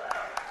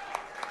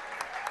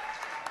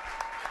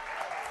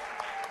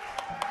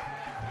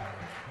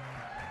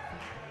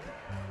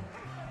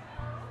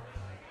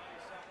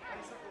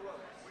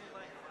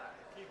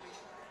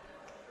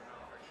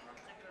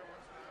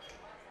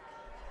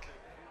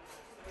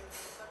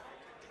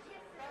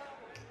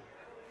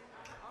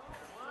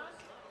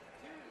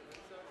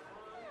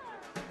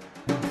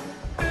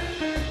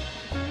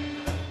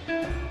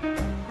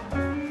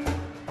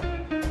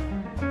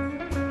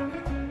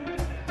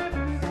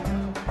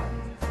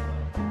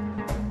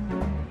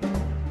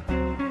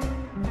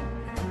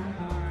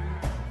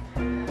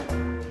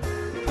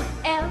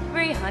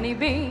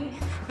 Honeybee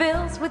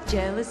fills with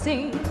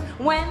jealousy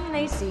when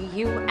they see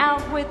you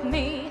out with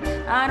me.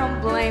 I don't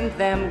blame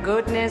them,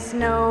 goodness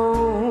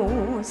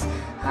knows.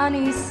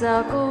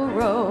 Honeysuckle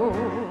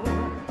rose.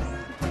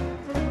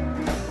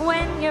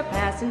 When you're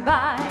passing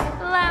by,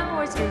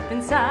 flowers droop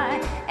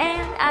inside,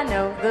 and I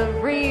know the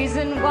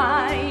reason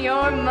why.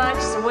 You're much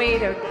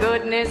sweeter,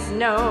 goodness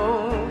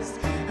knows.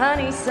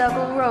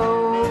 Honeysuckle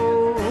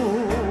rose.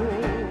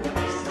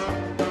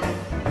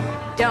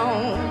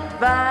 Don't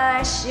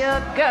buy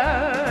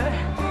sugar,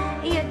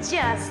 you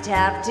just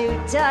have to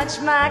touch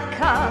my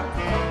cup.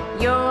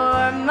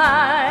 You're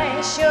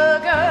my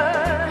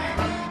sugar.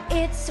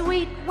 It's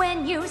sweet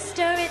when you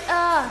stir it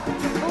up.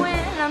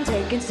 When I'm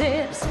taking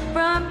sips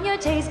from your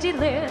tasty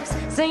lips,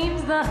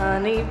 seems the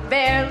honey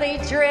barely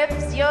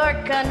drips. Your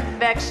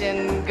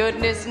confection,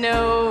 goodness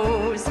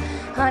knows.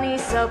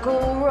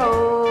 Honeysuckle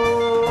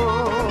rose.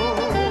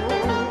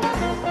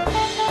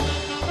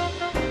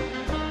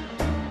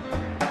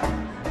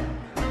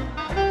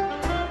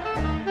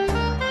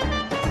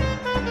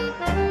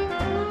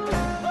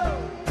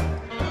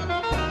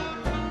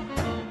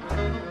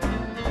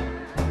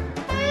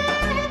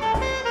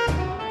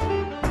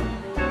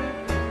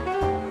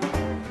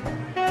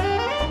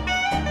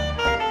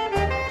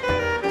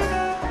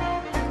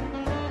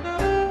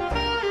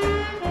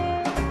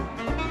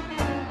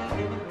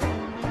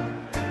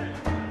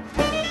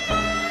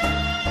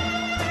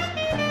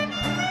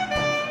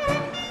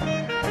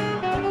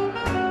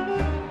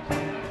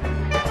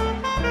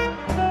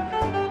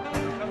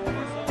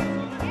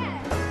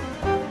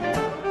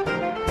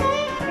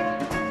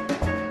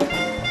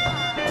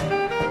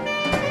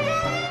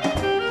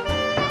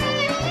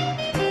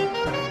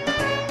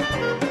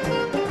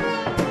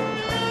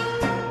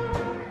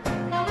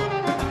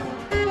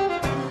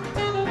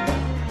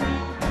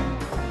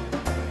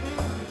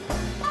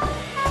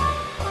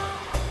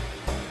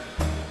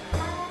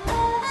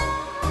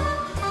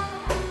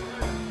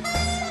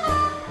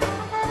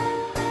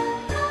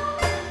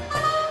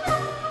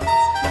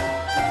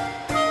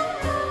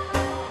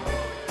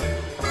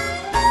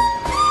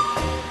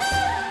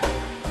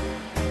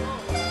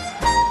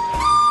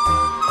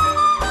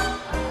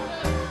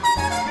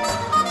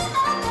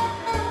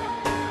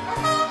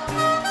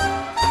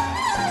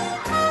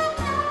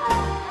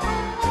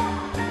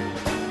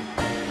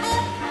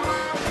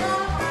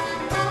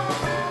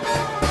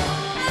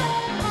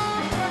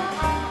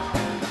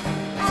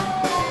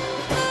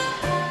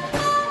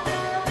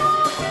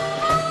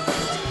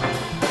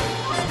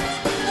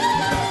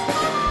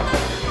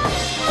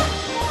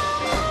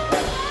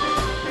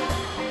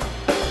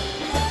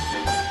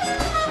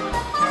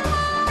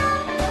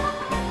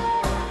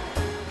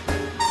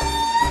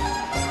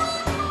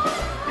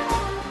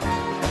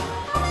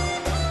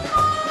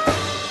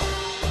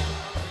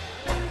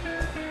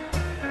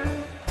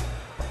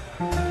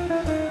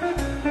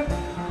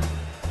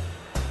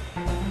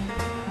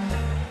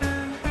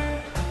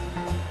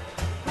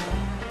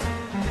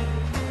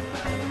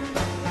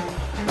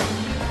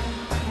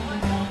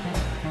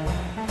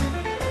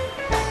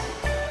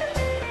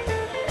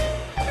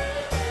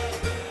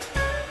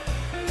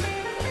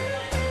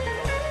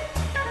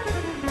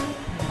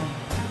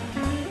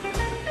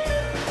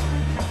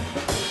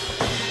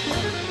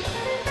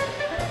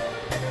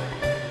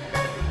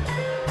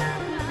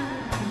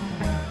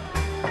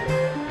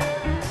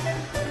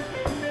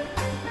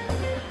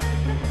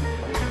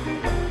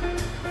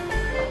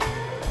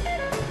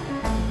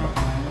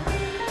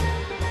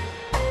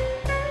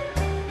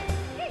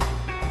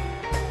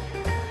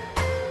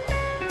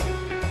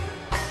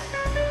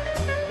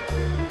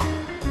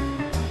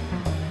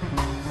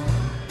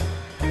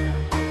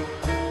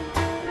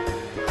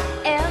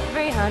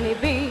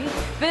 honeybee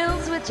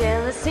fills with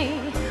jealousy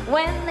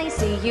when they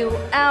see you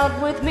out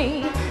with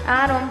me.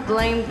 I don't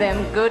blame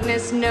them,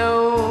 goodness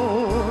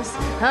knows.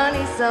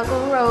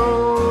 Honeysuckle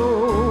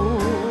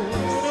rose.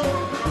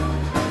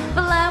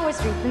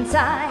 Flowers droop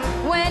inside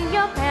when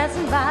you're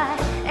passing by,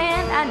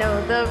 and I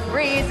know the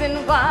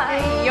reason why.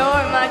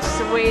 You're much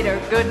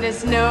sweeter,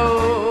 goodness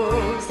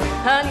knows.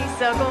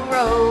 Honeysuckle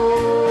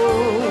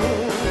rose.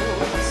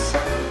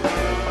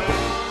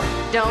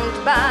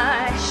 Don't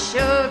buy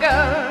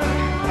sugar,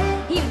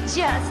 you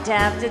just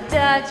have to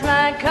touch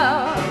my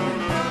cup.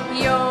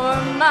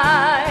 You're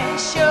my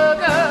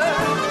sugar.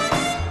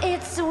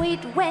 It's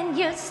sweet when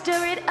you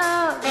stir it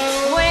up.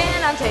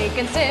 When I'm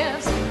taking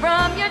sips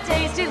from your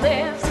tasty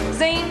lips,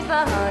 seems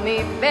the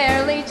honey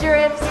barely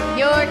drips.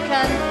 Your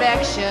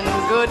confection,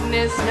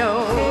 goodness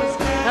knows.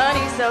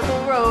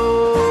 Honeysuckle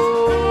rose.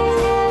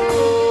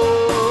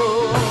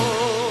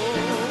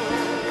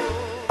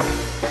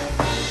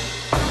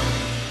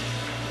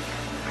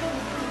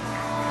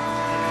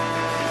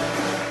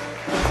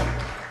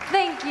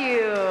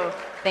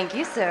 Thank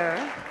you, sir.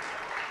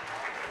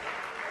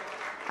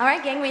 All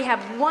right, gang, we have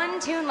one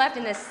tune left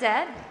in this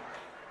set.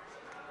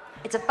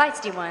 It's a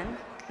feisty one,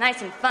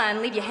 nice and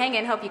fun. Leave you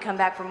hanging, hope you come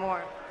back for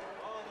more.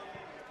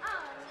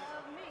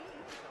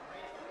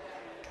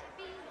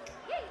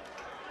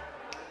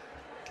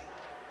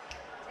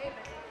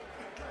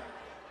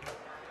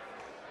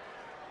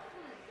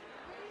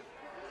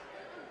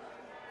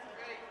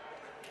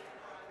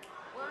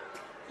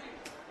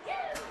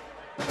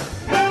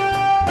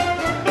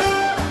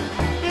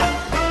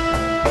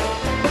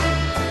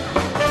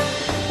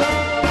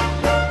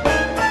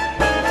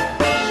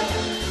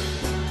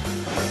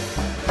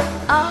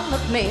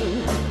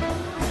 Me.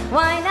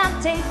 Why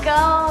not take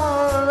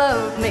all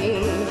of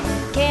me?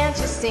 Can't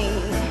you see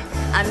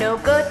I'm no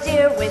good,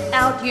 dear,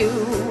 without you?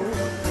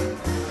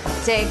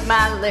 Take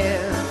my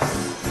lips,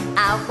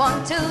 I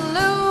want to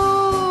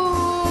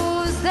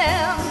lose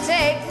them.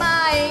 Take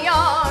my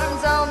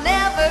arms, I'll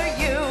never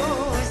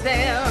use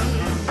them.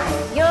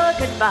 Your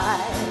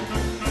goodbye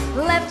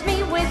left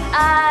me with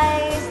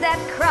eyes that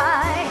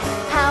cry.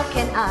 How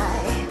can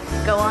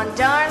I go on,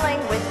 darling,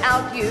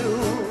 without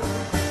you?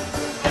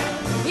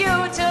 You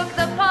took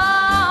the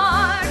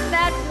part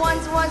that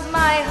once was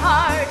my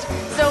heart,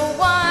 so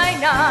why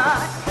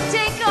not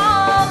take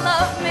all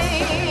of me?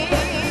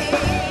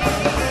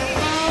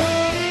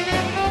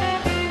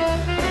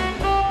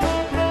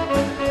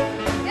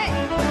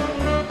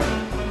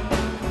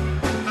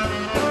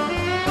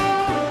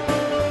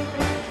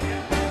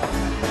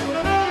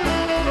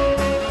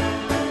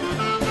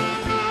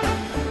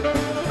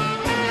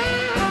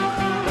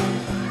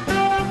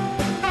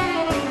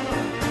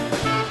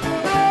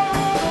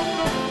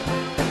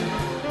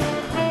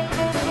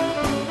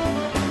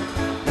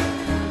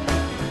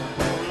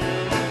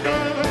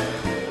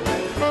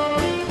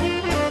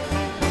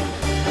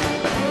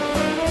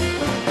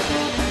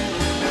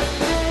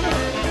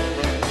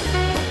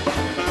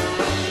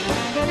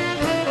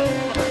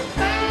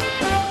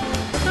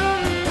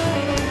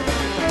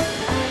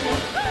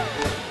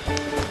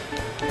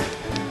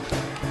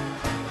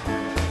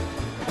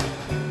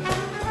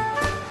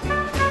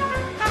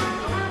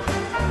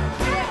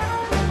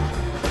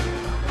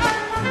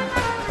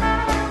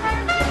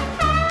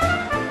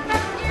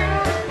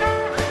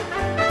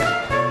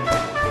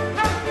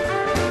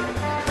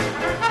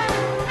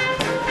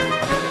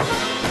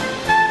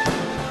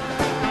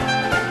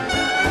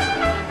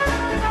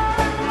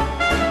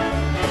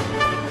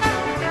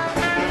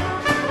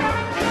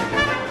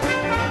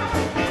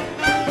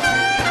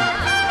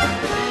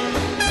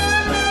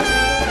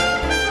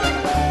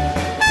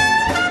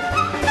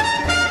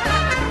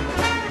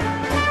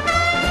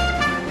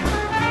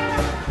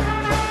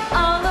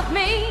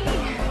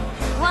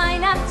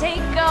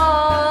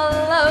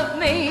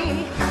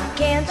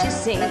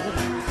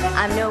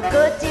 I'm no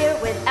good, dear,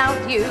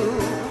 without you.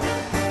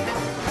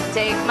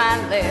 Take my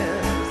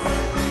lips,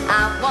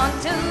 I want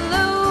to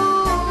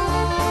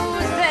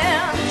lose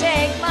them.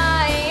 Take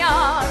my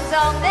arms,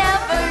 I'll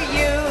never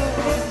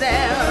use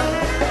them.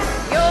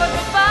 Your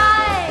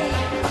goodbye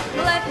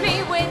left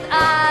me with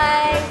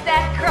eyes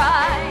that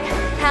cry.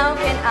 How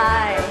can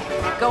I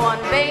go on,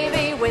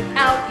 baby,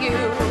 without you?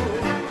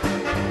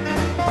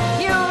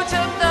 You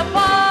took the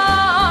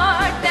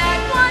part that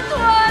once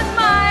was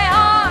my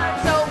heart,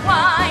 so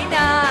why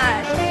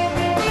not?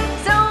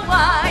 So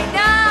why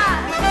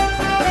not?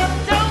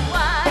 So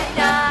why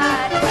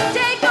not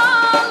take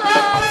all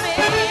of me?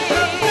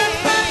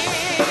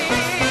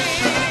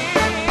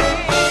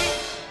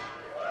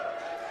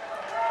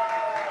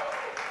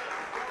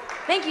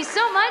 Thank you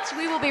so much.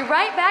 We will be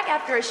right back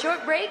after a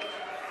short break.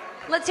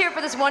 Let's hear it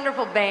for this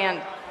wonderful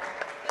band.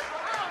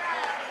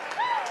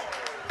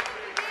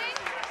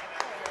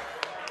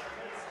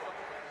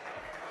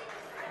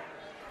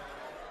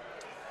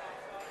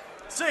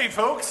 Say,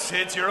 folks,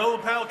 it's your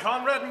old pal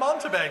Conrad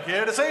Montebank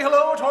here to say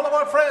hello to all of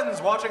our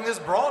friends watching this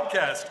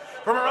broadcast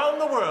from around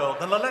the world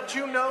and to let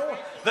you know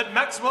that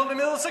Maxwell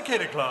DeMille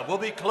Cicada Club will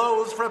be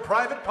closed for a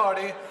private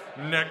party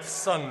next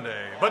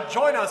Sunday. But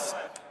join us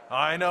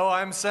I know,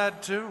 I'm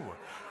sad too.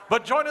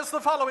 But join us the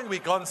following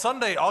week on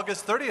Sunday,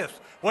 August 30th,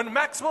 when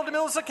Maxwell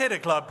DeMille's Cicada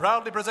Club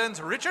proudly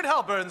presents Richard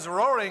Halpern's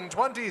Roaring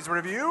Twenties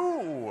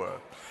Review.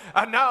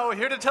 And now,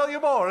 here to tell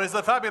you more is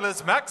the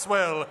fabulous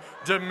Maxwell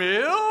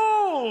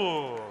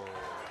DeMille.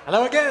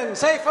 Hello again.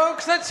 Say,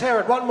 folks, let's hear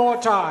it one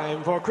more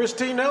time for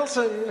Christine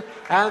Nelson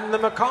and the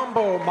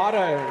Mocambo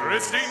Modern.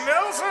 Christine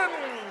Nelson!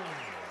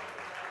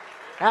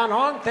 And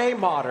aren't they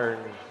modern?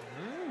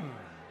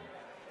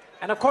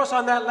 And of course,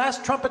 on that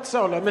last trumpet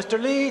solo,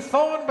 Mr. Lee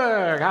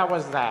Thornburg. How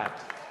was that?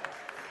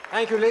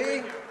 Thank you,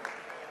 Lee.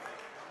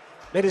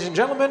 Ladies and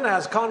gentlemen,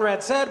 as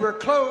Conrad said, we're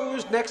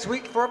closed next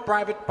week for a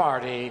private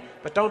party.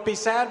 But don't be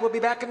sad, we'll be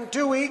back in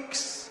 2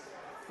 weeks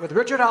with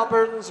Richard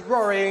Halpern's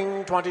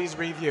Roaring Twenties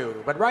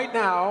Review. But right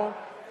now,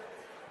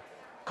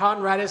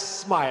 Conrad is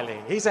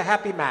smiling. He's a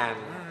happy man.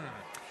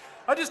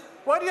 Why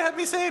do you have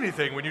me say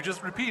anything when you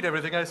just repeat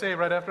everything I say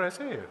right after I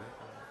say it?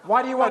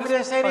 Why do you want me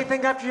to say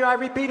anything after I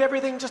repeat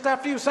everything just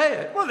after you say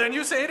it? Well, then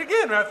you say it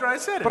again after I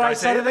said it. But I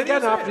said it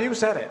again after you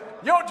said it.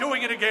 You're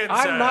doing it again, sir.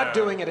 I'm not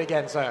doing it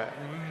again, sir.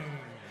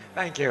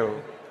 Thank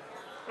you.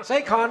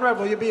 Say, Conrad,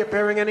 will you be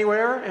appearing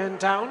anywhere in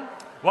town?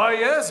 Why,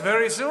 yes,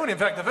 very soon. In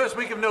fact, the first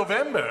week of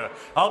November,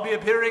 I'll be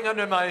appearing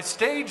under my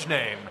stage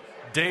name,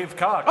 Dave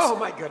Cox. Oh,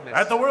 my goodness.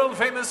 At the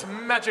world-famous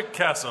Magic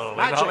Castle in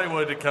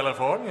Hollywood,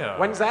 California.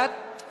 When's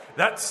that?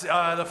 That's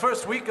the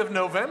first week of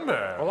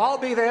November. Well, I'll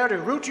be there to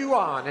root you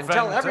on and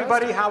tell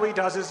everybody how he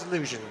does his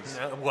illusions.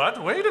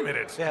 What? Wait a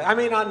minute. Yeah,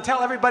 and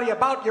tell everybody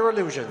about your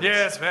illusions.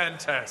 Yes,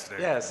 fantastic.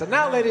 Yes, and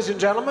now, ladies and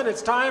gentlemen,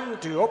 it's time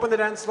to open the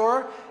dance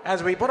floor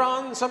as we put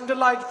on some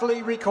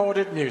delightfully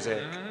recorded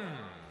music.